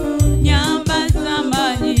 Nyambaza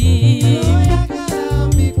amaanyi.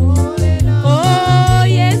 Oh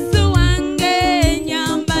Yesu wange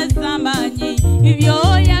nyambaza amaanyi,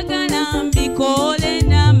 by'oyagala mbikole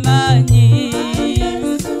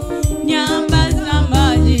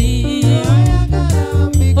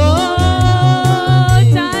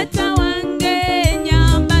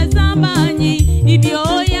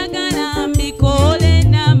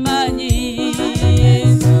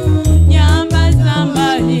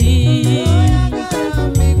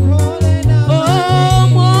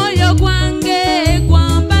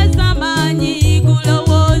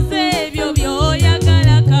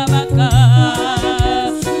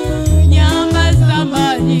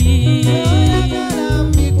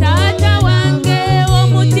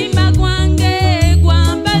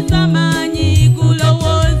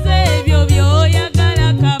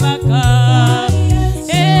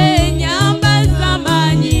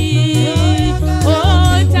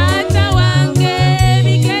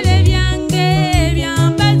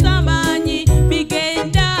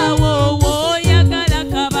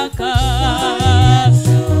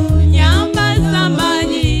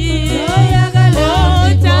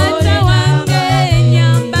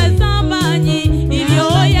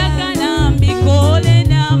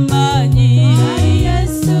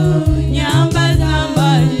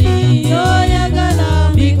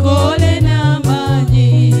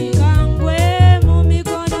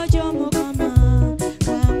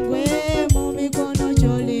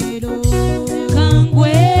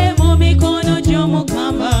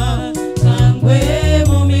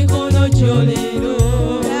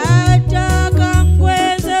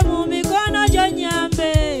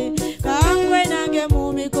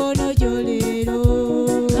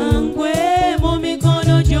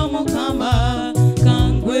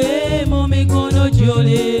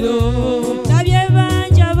jolero Nabye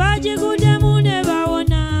banja bagigudemu ne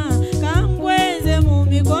bawona kangwenze mu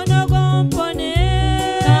mikono gompone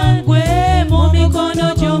kangwe mu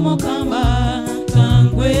mikono gy'Omukama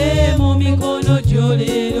kangwe mu mikono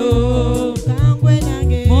jolero kangwe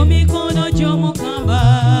nange mu mikono gy'Omukama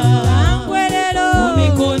kangwe lero mu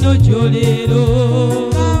mikono jolero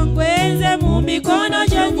kangwenze mu mikono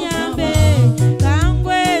gy'onyambe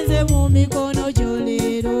kangwenze mu mikono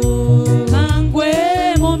gy'olero kangwe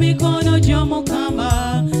mu mikono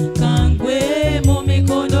gy'Omukama kangwe mu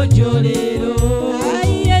mikono jolero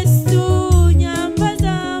Ai Yesu nyamba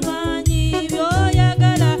z'amaanyi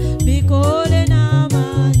by'oyagala bikole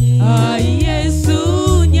n'amaanyi Ai Yesu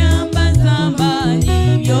nyamba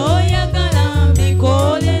z'amaanyi by'oyagala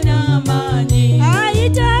mbikole n'amaanyi Ai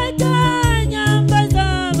Tata nyamba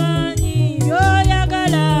z'amaanyi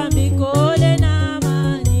by'oyagala bikole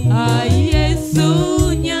n'amaanyi Ai Yesu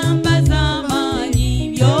nyamba z'amaanyi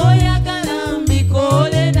by'oyagala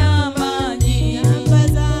mbikole n'amaanyi nyamba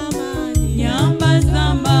z'amaanyi nyamba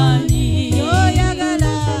z'amaanyi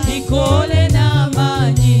by'oyagala bikole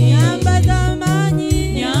n'amaanyi nyamba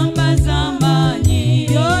z'amaanyi nyamba z'amaanyi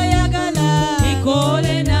by'oyagala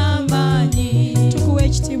bikole n'amaanyi tukuwa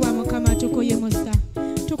ekitiibwa Mukama tukuyimusa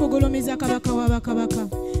tukugulumiza kabaka w'abakabaka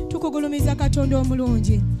tukugulumiza Katonda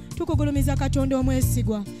omulungi tukugulumiza Katonda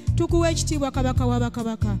omwesigwa tukuwa ekitiibwa kabaka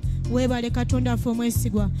w'abakabaka weebale Katonda affe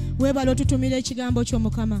omwesigwa weebale otutumira ekigambo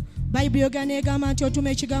ky'Omukama Bayibuli yogera egamba nti otuma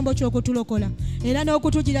ekigambo ky'okutulokola era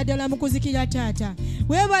n'okutugira ddala mu kuzikira taata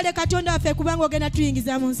weebale Katonda affe kubanga ogenda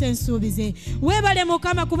tuyingiza mu nsi ensuubize weebale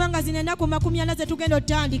Mukama kubanga zino ennaku 40 ze tugenda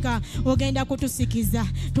otandika ogenda kutusikiza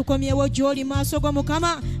tukomyewo gy'oli maaso go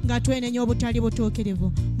Mukama nga twenenya obutali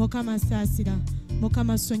butuukirivu Mukama nsaasira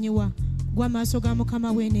Mukama ssonyiwa gwa maaso ga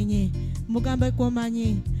Mukama weenenye mugambe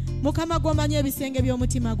gw'omanyi Mukama gw'omanyi ebisenge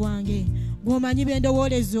by'omutima gwange gw'omanyi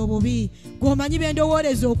byendowooleza obubi gw'omanyi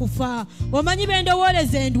byendowooleza okufa omanyi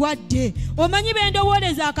byendowooleza endwadde omanyi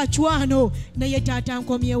byendowooleza akacwano naye taata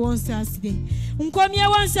nkomyewo nsaasire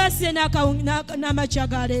n'amakya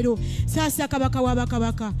ga leero saasa kabaka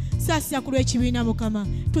w'abakabaka saasa ku lw'ekibiina Mukama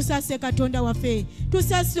tusaase Katonda waffe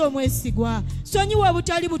tusaase omwesigwa sonyiwa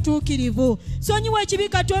obutali butuukirivu sonyiwa ekibi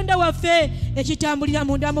Katonda waffe ekitambulira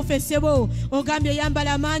munda mu ffe ssebo ogambye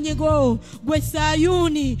yambala amaanyi go gwe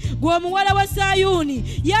Sayuuni gwe omuwala wa Sayuuni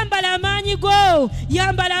yambala amaanyi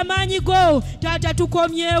go taata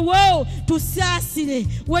tukomyewo tusaasire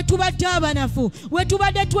wetubadde abanafu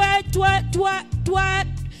wetubadde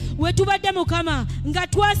wetubadde Mukama nga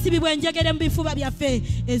twasibibwa enjegere mu bifuba byaffe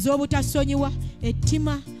ez'obutasonyiwa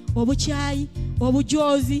ettima obukyayi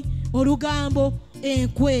obujoozi olugambo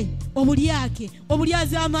enkwe obulyake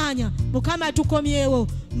obulyaz'amaanya Mukama tukomyewo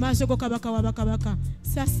maaso go kabaka w'abakabaka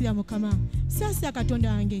saasira Mukama saasira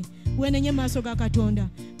Katonda wange wenenye maaso ga Katonda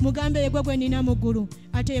mugambe yegwe gwe nina mu ggulu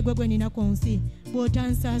ate yegwe gwe nina ku nsi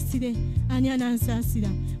bw'otansaasire ani anansaasira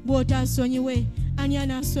bw'otasonyiwe ani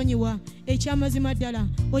anasonyiwa ekyamazima ddala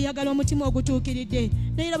oyagala omutima ogutuukiridde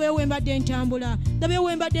naye labayo wembadde ntambula labayo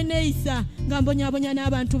wembadde neeyisa nga mbonyaabonya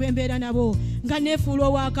n'abantu bembeera nabo nga neefuula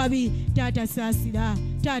ow'akabi taata saasira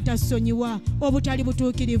taata sonyiwa obutali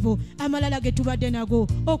butuukirivu amalala ge tubadde nago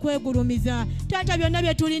okwegulumiza taata byonna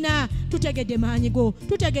bye tulina tutegedde maanyi go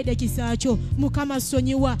tutegedde kisa kyo Mukama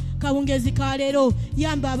sonyiwa kawungezi ka leero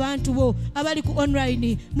yamba abantu bo abali ku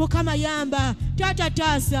online Mukama yamba taata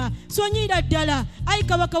taasa sonyiira ddala ayi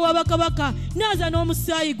kabaka w'abakabaka naaza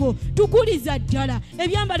n'omusaayi gwo tukuliza ddala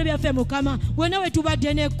ebyambalo byaffe Mukama wena we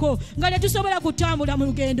tubadde nekko nga tetusobola kutambula mu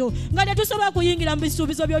lugendo nga tetusobola kuyingira mu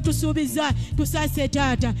bisuubizo by'otusuubiza tusaase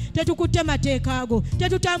taata tetukutte mateeka ago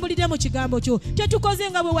tetutambulire mu kigambo kyo tetukoze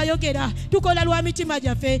nga bwe wayogera tukola lwa mitima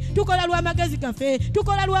gyaffe tukola lwa magezi gaffe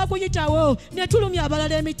tukola lwa kuyitawo ne tulumya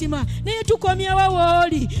abalala emitima naye tukomyewo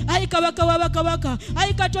wooli ayi kabaka w'abakabaka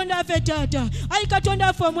ayi Katonda affe taata ayi Katonda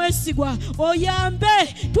affe omwesigwa oyambe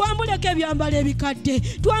twambuleko ebyambalo ebikadde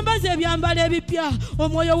twambaze ebyambalo ebipya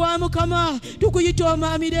omwoyo wa Mukama tukuyita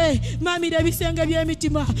omaamire maamire ebisenge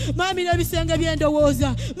by'emitima maamire ebisenge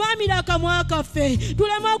by'endowooza maamire akamwa kaffe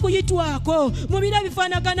tuleme okuyitwako mu biro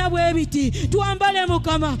ebifaanagana bwe biti twambale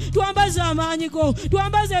Mukama twambaze amaanyi go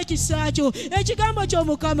twambaze ekisa kyo ekigambo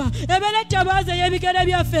ky'Omukama ebeere ettabaaza y'ebigere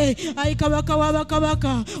byaffe ayi kabaka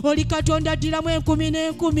w'abakabaka oli Katonda addiramu 10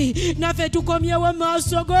 n'enkumi naffe tukomye tukomyewo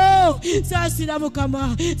maaso go. Saasira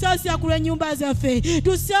Mukama, saasira ku lw'ennyumba zaffe,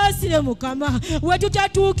 tusaasire Mukama. Bwe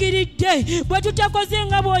tutatuukiridde, bwe tutakoze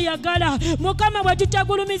nga bw'oyagala Mukama, bwe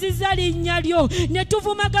tutagulumiziza linnya lyo ne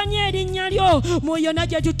tuvumaganya erinnya lyo mu yonna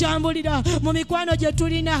gye tutambulira, mu mikwano gye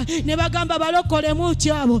tulina ne bagamba balokolemu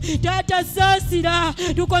kyabo. Taata saasira,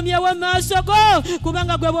 tukomyewo maaso go,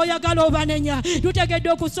 kubanga gwe bw'oyagala obanenya. Tutegedde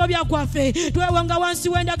okusobya kwaffe, twewonga wansi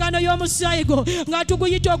w'endagaano y'omusaayi go, nga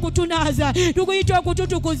tuguyita okutunaaza, tuguyita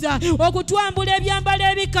okututukuza, okutwambula ebyambalo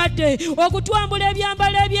ebikadde, okutwambula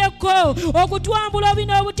ebyambalo ebyekko, okutwambula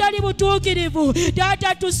bino obutali butuukirivu.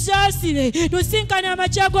 Taata tusaasire, tusinkane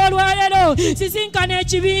amakya g'olwaleero, sisinkane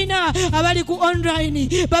ekibiina abali ku online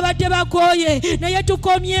babadde bakooye, naye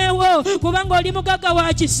tukomyewo kubanga oli mugagga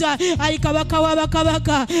wa kisa. Ayi kabaka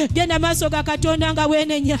w'abakabaka, genda maaso ga Katonda nga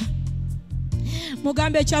bwenenya.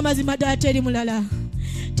 Mugambe ekyamazima ddala teri mulala,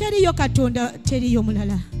 teriyo Katonda, teriyo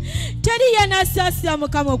mulala. Teri yanasaasira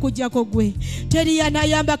Mukama okujjako gwe, teri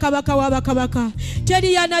yanayamba kabaka w'abakabaka,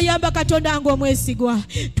 teri yanayamba Katonda ng'omwesigwa.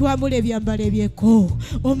 Twambule ebyambalo ebyekko,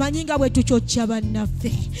 omanyi nga bwe tucocca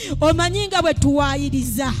bannaffe, omanyi nga bwe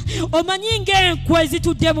tuwaayiriza, omanyi ng'enkwe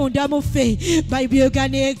zitudde munda mu ffe. Bayibuli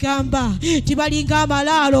egamba tibalinga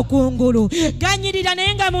amalaalo kungulu, ganyirira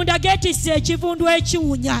naye nga munda geetisse ekivundu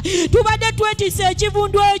ekiwunya. Tubadde twetisse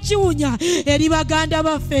ekivundu ekiwunya eri baganda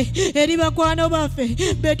baffe, eri bakwano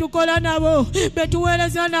baffe, betukola nabo,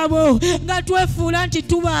 betuweereza nabo, nga twefuula nti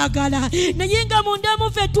tubaagala, naye nga munda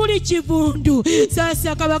muffe tuli kivundu.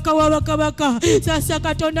 Saasira kabaka w'abakabaka, saasira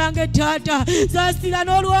Katonda nge taata, saasira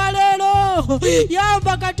n'olwaleero.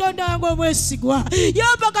 Yamba Katonda ng'omwesigwa,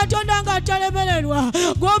 yamba Katonda nga atalemererwa,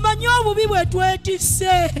 gw'omanyi obubi bwe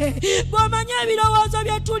twetisse, gw'omanyi ebirowoozo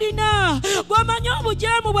bye tulina, gw'omanyi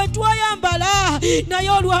obujeemu bwe twayambala. Naye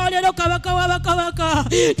olwaleero kabaka w'abakabaka,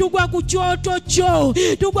 tugwa ku kyoto kyo,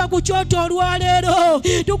 tugwa ku kyoto olwaleero,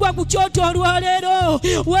 tugwa ku kyoto olwaleero.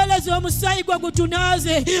 Weereza omusaayi gwe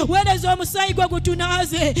gutunaaze, weereza omusaayi gwe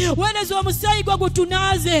gutunaaze, weereza omusaayi gwe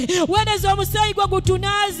gutunaaze, weereza omusaayi gwe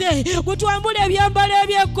gutunaaze, gutwambule ebyambalo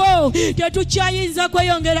ebyekko. Tetukyayinza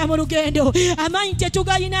kweyongera mu lugendo, amaanyi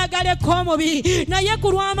tetugayina agaleko omubi, naye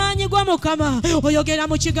ku lw'amaanyi go Mukama oyogera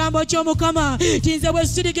mu kigambo ky'Omukama tinze bwe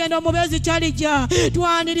sirigenda omubeezi talijja.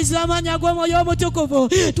 Twaniriza amaanyi ag'Omwoyo Omutukuvu,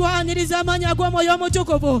 twaniriza amaanyi ag'Omwoyo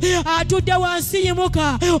Omutukuvu. Atudde wansi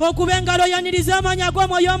yimuka okuba engalo yaniriza amaanyi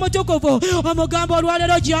ag'Omwoyo Omutukuvu. Omugambo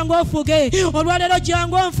olwaleero jangu ofuge, olwaleero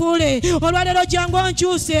jangu onfuule, olwaleero jangu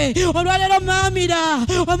onkyuse, olwaleero maamira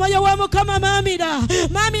Omwoyo wa Mukama,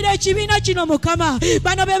 maamira ekibiina kino Mukama.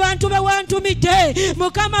 Bano be bantu be wantumidde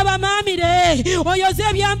Mukama, bamaamire, oyoze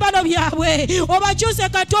ebyambalo byabwe, obakyuse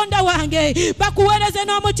Katonda wange, bakuweereze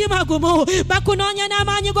n'omutima gumu, bakunoonye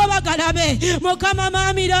n'amaanyi go bagalabe. Mukama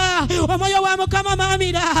maamira, Omwoyo wa Mukama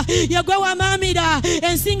maamira, yegwe wa maamira.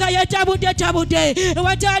 Ensinga yetabudde,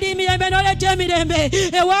 ewatali mirembe n'oleeta emirembe,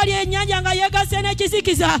 ewaali ennyanja nga yeegase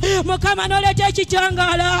n'ekisikiza Mukama n'oleeta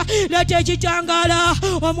ekitangaala, leeta ekitangaala.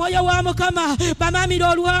 Omwoyo wa Mukama bamaamira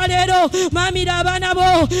olwaleero, maamira abaana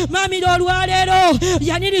bo, maamira olwaleero.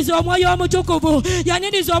 Yaniriza Omwoyo Omutukuvu,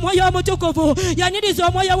 yaniriza Omwoyo Omutukuvu, yaniriza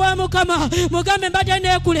Omwoyo wa Mukama. Mugambe mbadde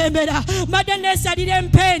neekulembera, mbadde neesalira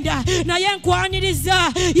empenda, naye nkwaniriza.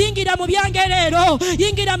 Yingira mu byange leero,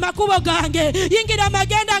 yingira makubo gange, yingira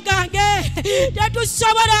magenda gange.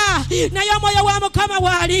 Tetusobola naye Omwoyo wa Mukama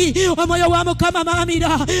waali. Omwoyo wa Mukama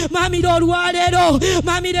maamira olwaleero,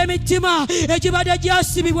 maamira emitima egibadde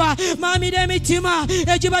gyasibibwa, maamira emitima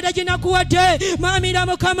egibadde ginakuwadde, maamira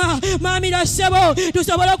Mukama, maamira ssebo,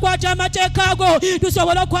 tusobole okwata amateeka ago,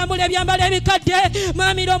 tusobole okwambula ebyambalo ebikadde.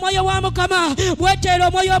 Maamira Omwoyo wa Mukama, bweteera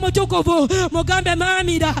Omwoyo Omutukuvu. Mugambe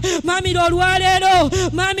maamira olwaleero,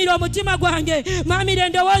 maamira omutima gwange, maamira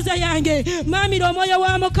endowooza yange, maamira Omwoyo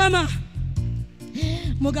wa Mukama.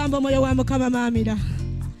 Mugambe Omwoyo wa Mukama maamira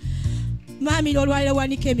olwaleero.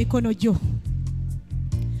 Wanika emikono gyo,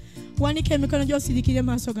 wanika emikono gyo, osirikire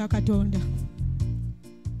maaso ga Katonda.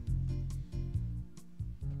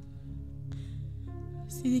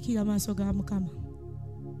 Sirikira maaso ga Mukama.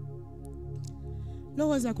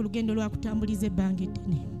 Lowooza ku lugendo lwakutambuliza ebbanga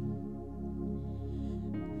eddene.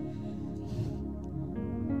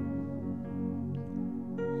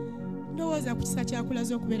 Lowooza ku kisa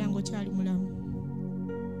kyakulaze okubeera ng'okyali mulamu.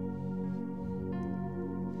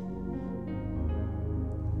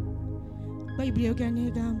 Bayibuli eyogera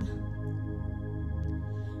n'egamba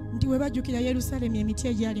nti we bajjukira Yerusaalemi emiti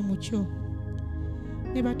egyali mu kyo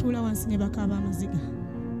ne batuula wansi ne bakaaba amaziga,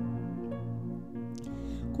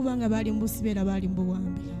 kubanga baali mu busibe era baali mu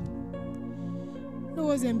buwambe.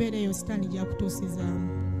 Lowooza embeera eyo sitaani gyakutuusizaamu.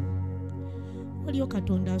 Waliyo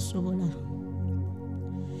Katonda asobola.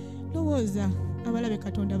 lowooza abalabe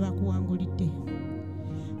Katonda bakuwangulidde.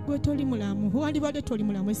 Gwe toli mulamu, wandibadde toli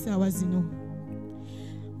mulamu essaawa zino,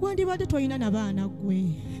 wandibadde tolina na baana gwe.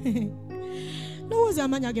 Lowooza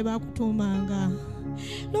amanya ge bakutuumanga,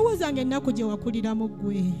 lowooza ng'ennaku gye wakuliramu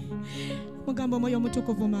gwe. Mugamba Omwoyo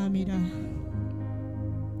Omutukuvu maamira,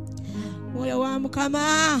 Mwoyo wa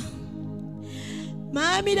Mukama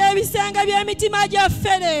maamira ebisenge by'emitima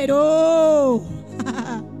gyaffe leero.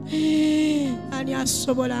 Ani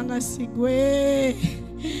asobola nga si gwe?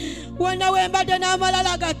 Wonna wembadde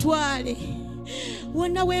n'amalala gatwale,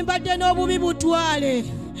 wonna wembadde n'obubi butwale,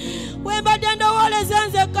 wembadde ndowooleza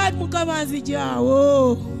nzekka Mukama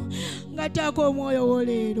nzijaawo. Ngattako omwoyo wo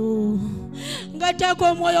leero, ngattako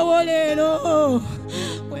omwoyo wo leero.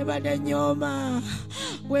 Wembadde nyooma,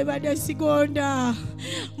 wembadde sigonda,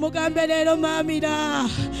 mugambe leero maamira,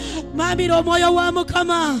 maamira omwoyo wa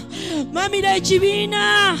Mukama, maamira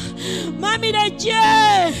ekibiina, maamira ejje,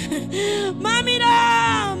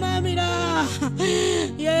 maamira, maamira.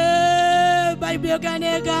 Bayibuli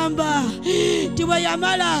egamba nti bwe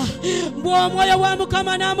yamala mbwe omwoyo wa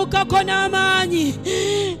Mukama n'amukako n'amaanyi.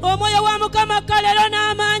 Omwoyo wa Mukama kaleero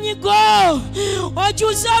n'amaanyi go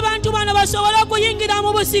okyuse abantu bano basobole okuyingira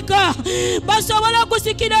mu busika, basobole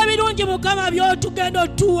okusikira ebirungi Mukama by'otugenda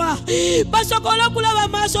otuwa, basobole okulaba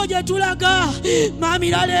maaso gye tulaga.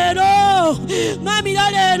 Maamira leero,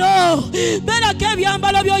 maamira leero, beerako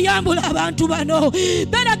ebyambalo by'oyambula abantu bano,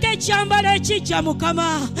 beerako ekyambalo ekijja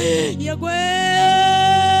Mukama yegwe.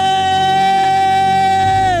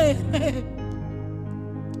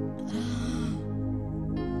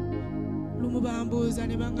 Lumu bambuuza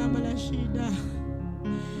ne bangamba Rashida,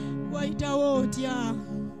 wayitawo otya?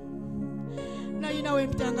 Nalina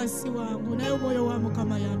wempitanga si wangu, naye omwoyo wa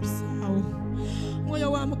Mukama yampisaawo,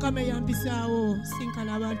 omwoyo wa Mukama yampisaawo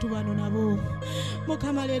sinkana abantu bano nabo.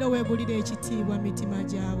 Mukama leero weegulire ekitiibwa mitima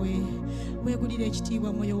gyabwe, weegulire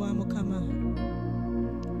ekitiibwa mwoyo wa Mukama.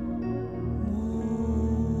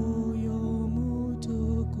 Mwoyo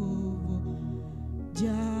mutukuvu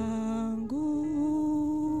jangu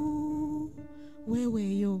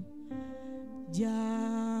weweyo,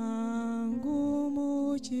 jangu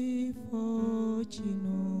mu kifo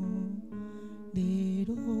kino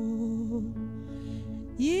leero,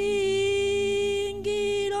 yingira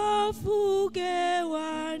ofuge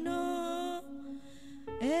wano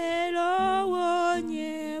ero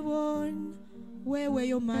wonye bona.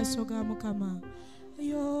 Weweyo maaso ga Mukama,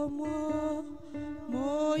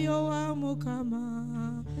 mwoyo wa Mukama,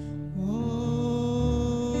 mwoyo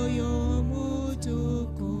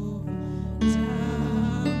mutukuvu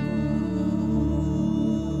jangu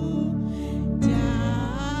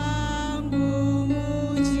mu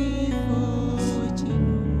kifo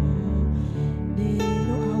kino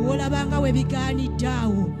leero. Awo olabanga we bigaanidde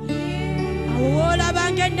awo, awo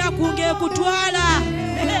olabanga ennaku ng'ekutwala.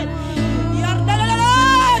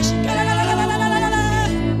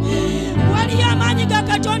 Waliyo amaanyi ga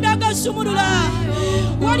Katonda agasumulula,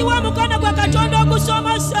 waliwo omukono gwa Katonda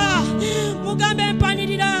ogusomosa. Mugambe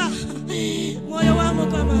empanirira mwoyo wa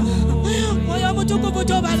Mukama, mwoyo omutukuvu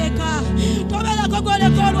tobaleka, tobeerako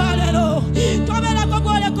gwoleka olwaleero, tobeerako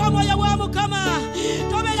gwoleka omwoyo wa Mukama,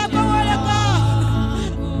 tobeerako gwoleka.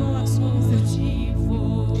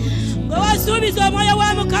 Gwe wasuubiza omwoyo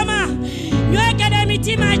wa Mukama, nywegera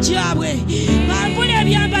emitima gyabwe, bambule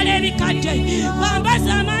ebyambalo ebikadde,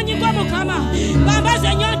 bambaze amaanyi go Mukama, bambaze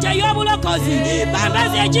ennyonta ey'obulokozi,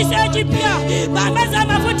 bambaze ekisa ekipya, bambaze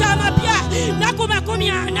amafuta amapya. Naku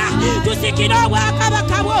 40 tusikire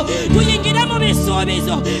obwakabaka bwo, tuyingire mu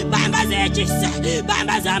bisuubizo. Bambaze ekisa,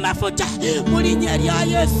 bambaze amafuta mu linnya lya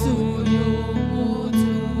Yesu.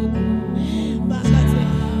 Bambaze,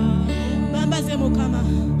 bambaze Mukama,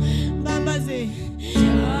 bambaze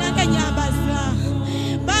nange nyambaza,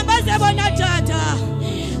 bambaze bonna Taata.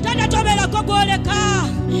 Taata tobeerako gwoleka,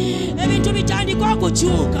 ebintu bitandika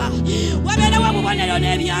okukyuka, wabeerawo obubonero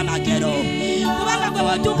n'ebyamagero, kubanga gwe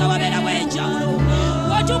wotuuka wabeerawo enjawulo,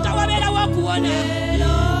 wotuuka wabeerawo okuwona.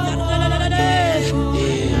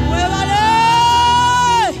 Webale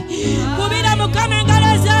kubira Mukama engalo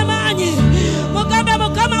ez'amaanyi, mugambe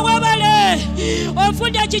Mukama webale,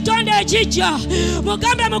 onfudde ekitonde ekijja.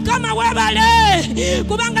 Mugambe Mukama webale,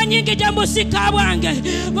 kubanga nnyingidde mu busika bwange.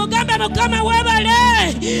 Mugambe Mukama webale,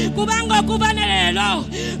 kubanga okuva ne leero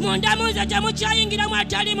munda munze temukyayingiramu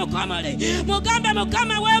atali mukomole. Mugambe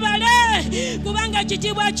Mukama webale, kubanga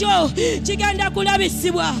ekitiibwa kyo kigenda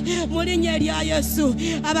kulabisibwa mu linnya erya Yesu.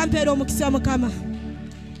 Abampeera omukisa Mukama.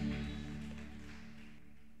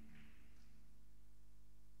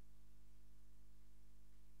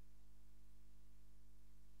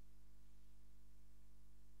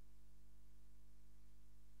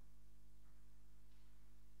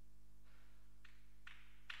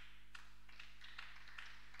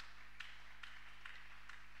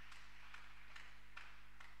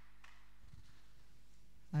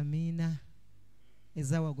 Amina.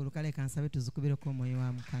 Ezawa gulukale kansabe tuzikubireko omwoyo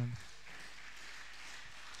wa Mukama.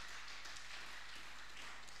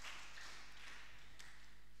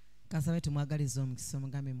 Kansabe tumwagaliza omukisa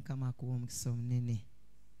omugambe Mukama akuwa omukisa omunene.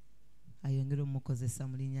 Ayongere omukozesa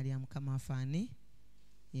mu linnya lya Mukama afaani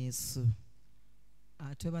Yesu.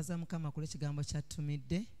 Twebaza Mukama kule kigambo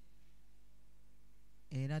kyattumidde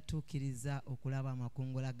era tukkiriza okulaba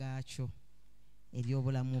amakungula gaakyo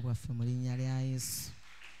ery'obulamu bwaffe mu linnya lya Yesu.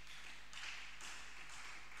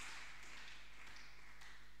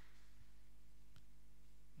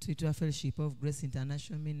 Tuyitibwa Fellowship of Grace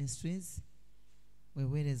International Ministries.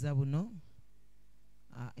 Weweereza buno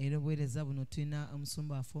era obuweereza buno tulina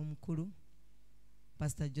omusumba waffe omukulu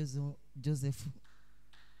Pastor Joseph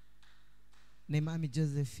ne Mami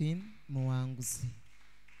Josephine Muwanguzi.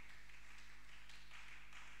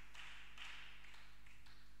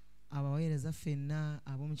 Abaweereza ffenna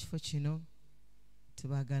ab'omu kifo kino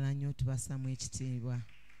tubaagala nnyo, tubasaamu ekitiibwa.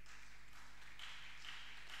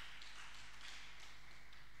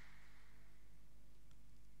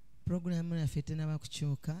 Programu yaffe tenaba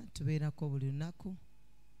kukyuka, tubeerako buli lunaku.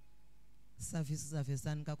 Service zaffe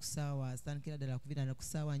zitandika ku ssaawa zitandikira ddala kubira ku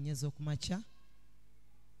ssaawa 4 ez'okumakya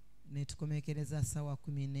ne tukomekereza ssaawa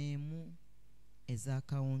 11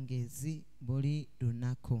 ez'akawungeezi buli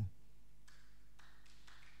lunaku.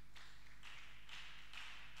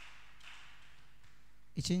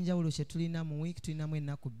 Ekyenjawulo kye tulina mu wiiki tulinamu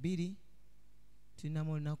ennaku 2.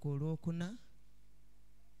 Tulinamu olunaku olwokuna.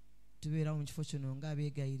 Tubeerawo mu kifo kino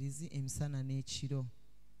ng'abeegayirizi emisana n'ekiro.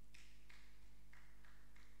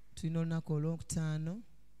 Tulina olunaku olwokutaano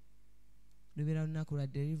lubeera lunaku lwa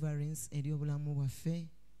deliverance eri obulamu bwaffe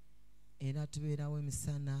era tubeerawo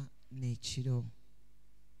emisana n'ekiro.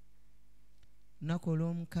 Lunaku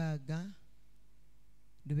olw'omukaaga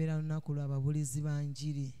lubeera lunaku lwa babulizi ba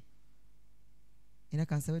njiri era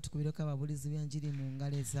kansabe tukubireko ababulizi ba njiri mu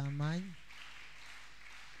ngalo ez'amaanyi.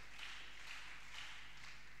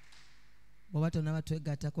 Bw'oba tonaba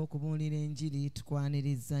twegattako okubuulira enjiri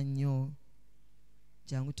tukwaniriza nnyo,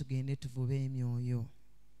 jangu tugende tuvube emyoyo.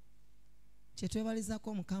 Kye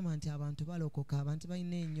twebalizako Mukama nti abantu balokoka, abantu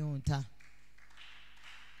balina ennyonta.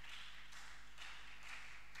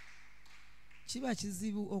 Kiba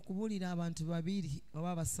kizibu okubuulira abantu 2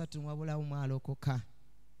 oba 3 wabula omu alokoka.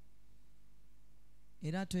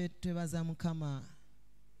 Era twebaza Mukama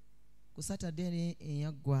ku Saturday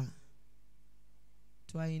eyaggwa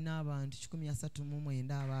twalina abantu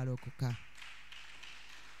 139 abaalokoka.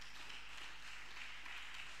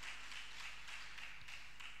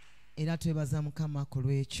 Era twebaza Mukama ku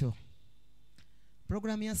lwekyo.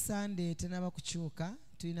 Programu ya Sunday tenaba kukyuka,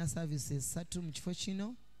 tulina services 3 mu kifo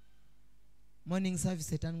kino. Morning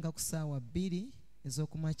service etandika ku ssaawa 2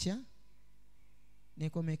 ez'okumakya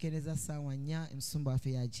nekomekereza ssaawa 4 emusumba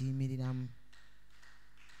waffe yagiyimiriramu.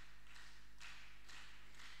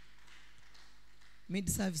 Mid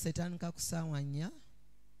service etandika ku ssaawa 4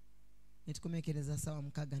 netukomekereza ssaawa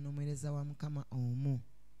 6 n'omuweereza wa Mukama omu.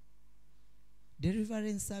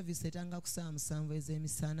 Deliverance service etandika ku ssaawa 7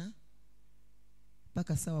 ez'emisana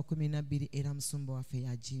paka ssaawa 12 era musumba waffe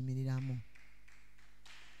yagiyimiriramu.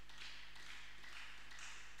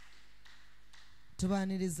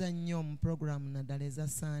 Tubaaniriza nnyo mu programu naddala eza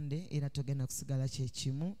Sunday era tugenda kusigala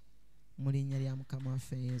kyekimu mu linnya lya Mukama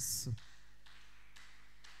waffe Yesu.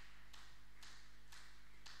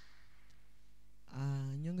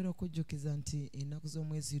 Nyongera okujjukiza nti ennaku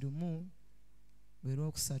z'omwezi lumu lwe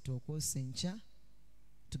Lwokusatu okwosa enkya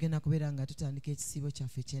tugenda kubeera nga tutandika ekisiibo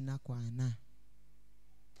kyaffe ky'ennaku 4.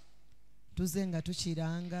 Tuze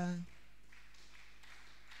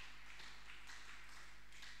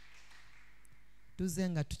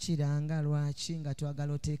nga tukiranga lwaki nga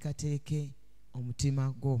twagala oteekateeke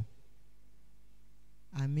omutima gwo.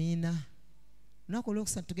 Amiina. Lunaku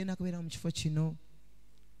Olwokusatu tugenda kubeera mu kifo kino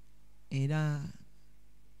era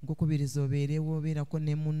nkukubiriza obeerewo, obeerako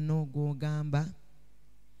ne munno gw'ogamba.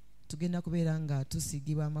 Tugenda kubeera nga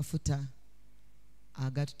tusiigibwa amafuta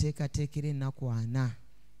agatuteekateekera ennaku 4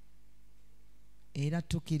 era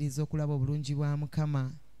tukkiriza okulaba obulungi bwa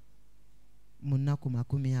Mukama mu nnaku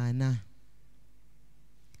 40.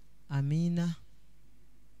 Amiina.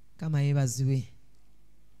 Kama yeebazibwe.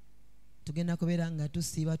 Tugenda kubeera nga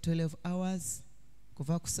tusiiba 12 hours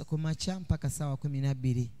kuva ku makya mpaka ssaawa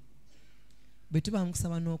 12. Bwe tuba mu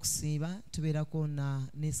kusaba n'okusiiba tubeerako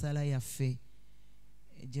n'essaala yaffe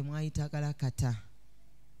gye mwayita kalakata.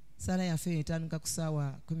 Sala yaffe etandika ku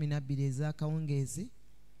ssaawa 12 ez'akawungeezi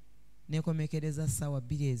nekomekereza ssaawa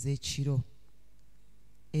 2 ez'ekiro.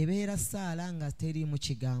 Ebeera ssaala nga teri mu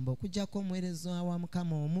kigambo, okuggyako omuweereza wa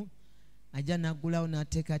Mukama omu ajja naggulawo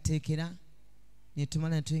n'ateekateekera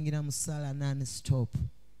netumala netuyingira mu sala non stop.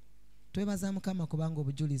 Twebaza Mukama kubanga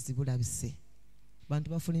obujulizi bulabise.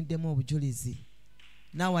 Bantu bafuniddemu obujulizi.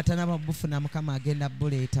 Naawe atanaba bufuna Mukama agenda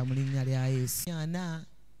buleeta mu linnya lya Yesu. Yana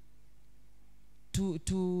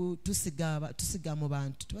tusiga mu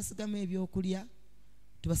bantu, tubasigamu ebyokulya,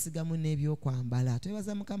 tubasigamu n'ebyokwambala.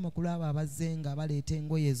 Twebaza Mukama kulaba abazze nga baleeta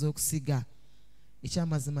engoye ez'okusiga.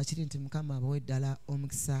 Ekyamazima kiri nti Mukama abawe ddala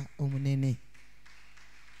omukisa omunene.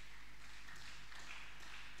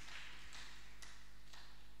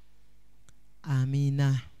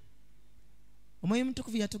 Amina. Omwoyo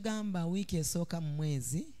Mutukuvu yatugamba wiiki esooka mu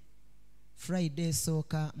mwezi, Friday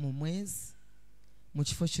esooka mu mwezi, mu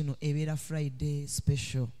kifo kino ebeera Friday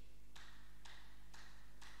special.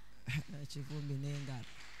 Kivumbi n'engalo.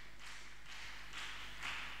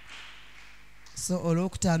 So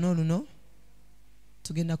olwokutaano luno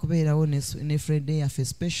tugenda kubeerawo ne Friday yaffe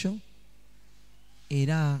special,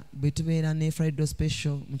 era bwe tubeera ne Friday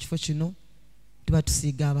special mu kifo kino tuba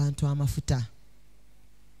tusiiga abantu amafuta.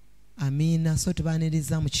 Amina. So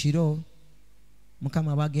tubaaniriza mu kiro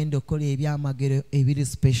Mukama bagenda okukola ebyamagero ebiri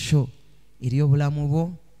special eri obulamu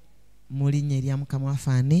bwo mu linnya erya Mukama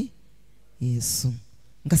waffe Yesu.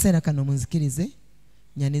 Nkaseera kano munzikirize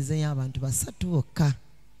nyanizeyo abantu basatu bokka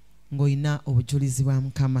ng'olina obujulizi bwa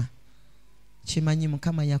Mukama. Kimanyi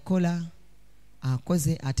Mukama yakola,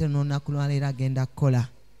 akoze, ate n'olunaku lwaleero agenda kukola.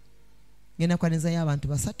 Ngenda kwanizayo abantu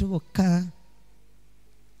basatu bokka.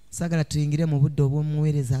 Sagala tuyingire mu budde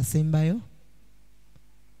obw'omuweereza asembayo.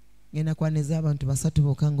 Ngenda kwaniza abantu basatu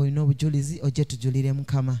bokka ng'olina obujulizi ojje tujulire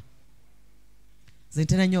Mukama. Nze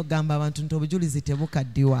ntera nnyo okugamba abantu nti obujulizi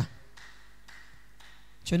tebukaddiwa.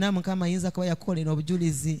 Kyonna Mukama ayinza kuba yakukolera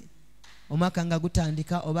obujulizi omwaka nga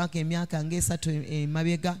gutandika obaaka emyaka ng'esatu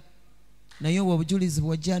emabega, naye obwo obujulizi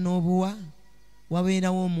bw'ojja n'obuwa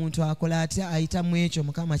wabeerawo omuntu akola atya ayitamu ekyo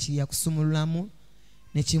Mukama kye yakusumululamu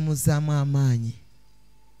ne kimuzzaamu amaanyi.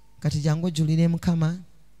 Kati jangu ojulire Mukama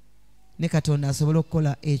ne Katonda asobole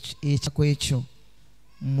okukola ekyo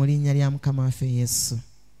mu linnya lya Mukama waffe Yesu.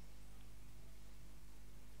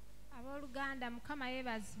 Abooluganda Mukama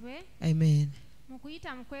yeebazibwe. Amen. Mu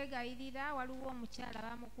kuyita mu kwegayirira waliwo omukyala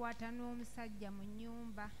bamukwata n'omusajja mu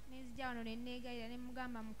nnyumba. Nezijja wano ne neegayirira ne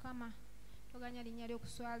mugamba Mukama toganya linnya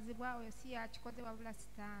ly'okuswazibwa, oyo si yakikoze wabula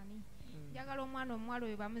sitaani. Njagala omwana omuwala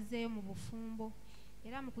oyo bamuzeeyo mu bufumbo.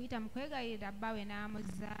 Era mu kuyita mu kwegayirira bbawe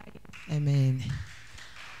n'amuzzaayo. Amen.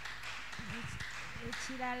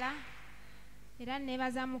 Ekirala era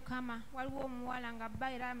neebaza Mukama waliwo omuwala nga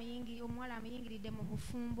bba era omuwala amuyingiridde mu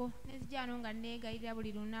bufumbo. Nezijja wano nga neegayirira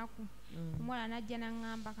buli lunaku. Omuwala n'ajja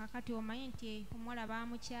n'aŋŋamba kakati omanyi nti omuwala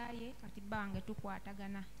baamukyaye, kati bba wange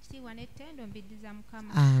tukwatagana. Kitiibwa n'ettendo mbiddiza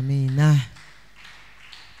Mukama. Amiina.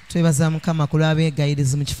 Twebaza Mukama ku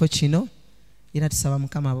lw'abeegayirizi mu kifo kino era tusaba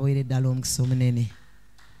Mukama abaweere ddala omukisa omunene.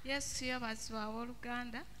 Yesu yeebazibwa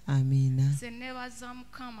abooluganda. Amiina. Nze neebaza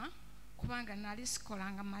Mukama kubanga nali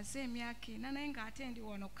sikolanga maze emyaka 4 naye ng'ate ndi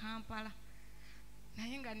wano Kampala.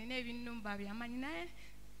 Naye nga nina ebinnumba byamanyi, naye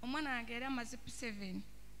omwana wange era amaze P7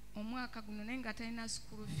 omwaka guno naye nga talina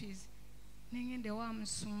school fees. Nengende wa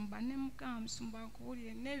musumba ne Mukama musumba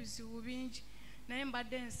nkubulire n'ebizibu bingi, naye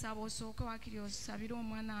mbadde nsaba osooke wakiri osabire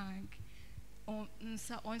omwana wange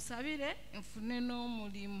onsabire nfune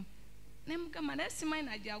n'omulimu. Ne Mukama naye simanyi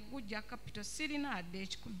najja gujja kapito sirina adde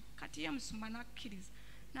ekikumi. Kati ye musumba nakkiriza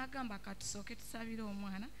n'agamba katusooke tusabire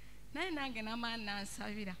omwana, naye nange n'amaani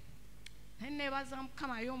nansabira. Naye neebaza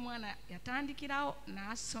Mukama ye omwana yatandikirawo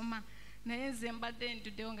n'asoma, naye nze mbadde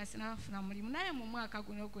nduddewo nga sinabafuna mulimu. Naye mu mwaka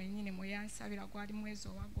guno gwennyini mwe yansabira gwali mwezi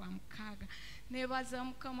owa gwa 6. Neebaza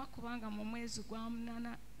Mukama kubanga mu mwezi gwa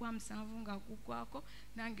 8 gwa 7 nga guggwako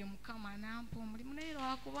nange Mukama nampa omulimu. Naye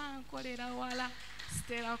lwakuba nkolera wala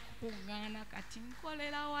sitera kukuŋŋaana, kati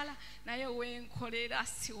nkolera wala naye wenkolera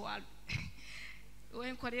si wala.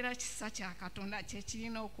 Wenkolera kisa kya Katonda kye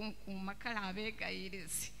kirina okunkuuma. Kale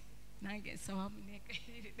abeegayirizi nange nsaba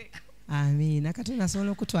muneegayirireko. Amiina. Katonda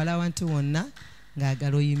asobola okutwala awantu wonna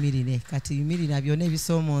ng'agala oyimirire. Kati yimirira byonna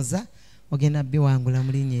ebisoomooza ogenda biwangula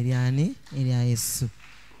mu linnya eryani? Erya Yesu.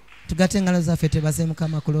 Tugatte engalo zaffe twebaze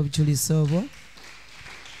Mukama ku lw'obujulizi obwo.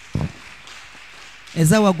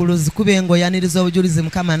 Eza waggulu zikube ng'oyaniriza obujulizi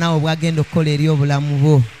Mukama naawe bwagenda okukola eri obulamu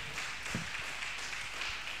bwo.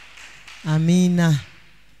 Amiina.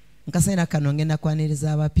 Nkaseera kano ngenda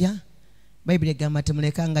kwaniriza abapya. Bayibuli egamba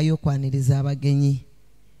temulekangayo okwaniriza abagenyi.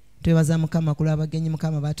 Twebaza Mukama ku lw'abagenyi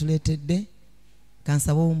Mukama batuleetedde.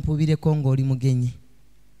 Kansaba ompubireko ng'oli mugenyi.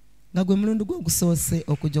 Nga gwe mulundu gwo ogusoose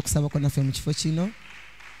okujja okusabako naffe mu kifo kino.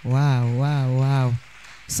 Waaw.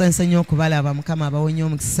 Tusanyusa nnyo okubalaba Mukama abawonye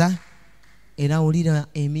omukisa. Era wulira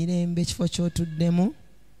emirembe ekifo ky'otuddemu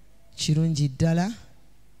kirungi ddala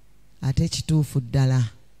ate kituufu ddala.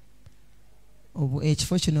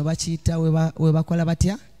 Ekifo kino bakiyita we bakola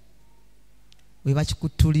batya? We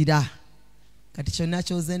bakikuttulira. Kati kyonna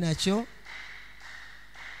kyoze nakyo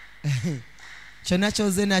kyonna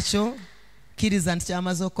kyoze nakyo kkiriza nti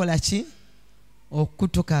kyamaze okukola ki?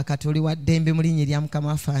 Okutuka kati oli wa ddembe mu linnya erya Mukama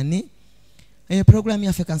waffe. Puroguramu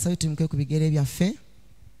yaffe kansabe tumuke ku bigere byaffe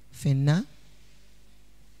ffenna.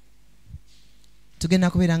 Tugenda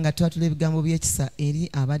kubeera nga twatula ebigambo by'ekisa eri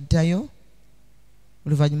abaddayo.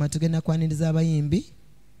 Oluvannyuma tugenda kwaniriza abayimbi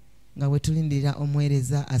nga bwe tulindirira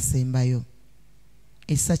omuweereza asembayo.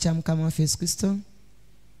 Ekisa kya Mukama waffe Yesu Kristo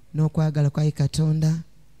n'okwagala kwa Katonda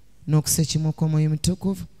n'okusekimu kw'Omwoyo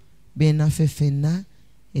Mutukuvu beenaffe ffenna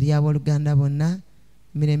eri abooluganda bonna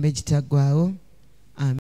emirembe gitaggwaawo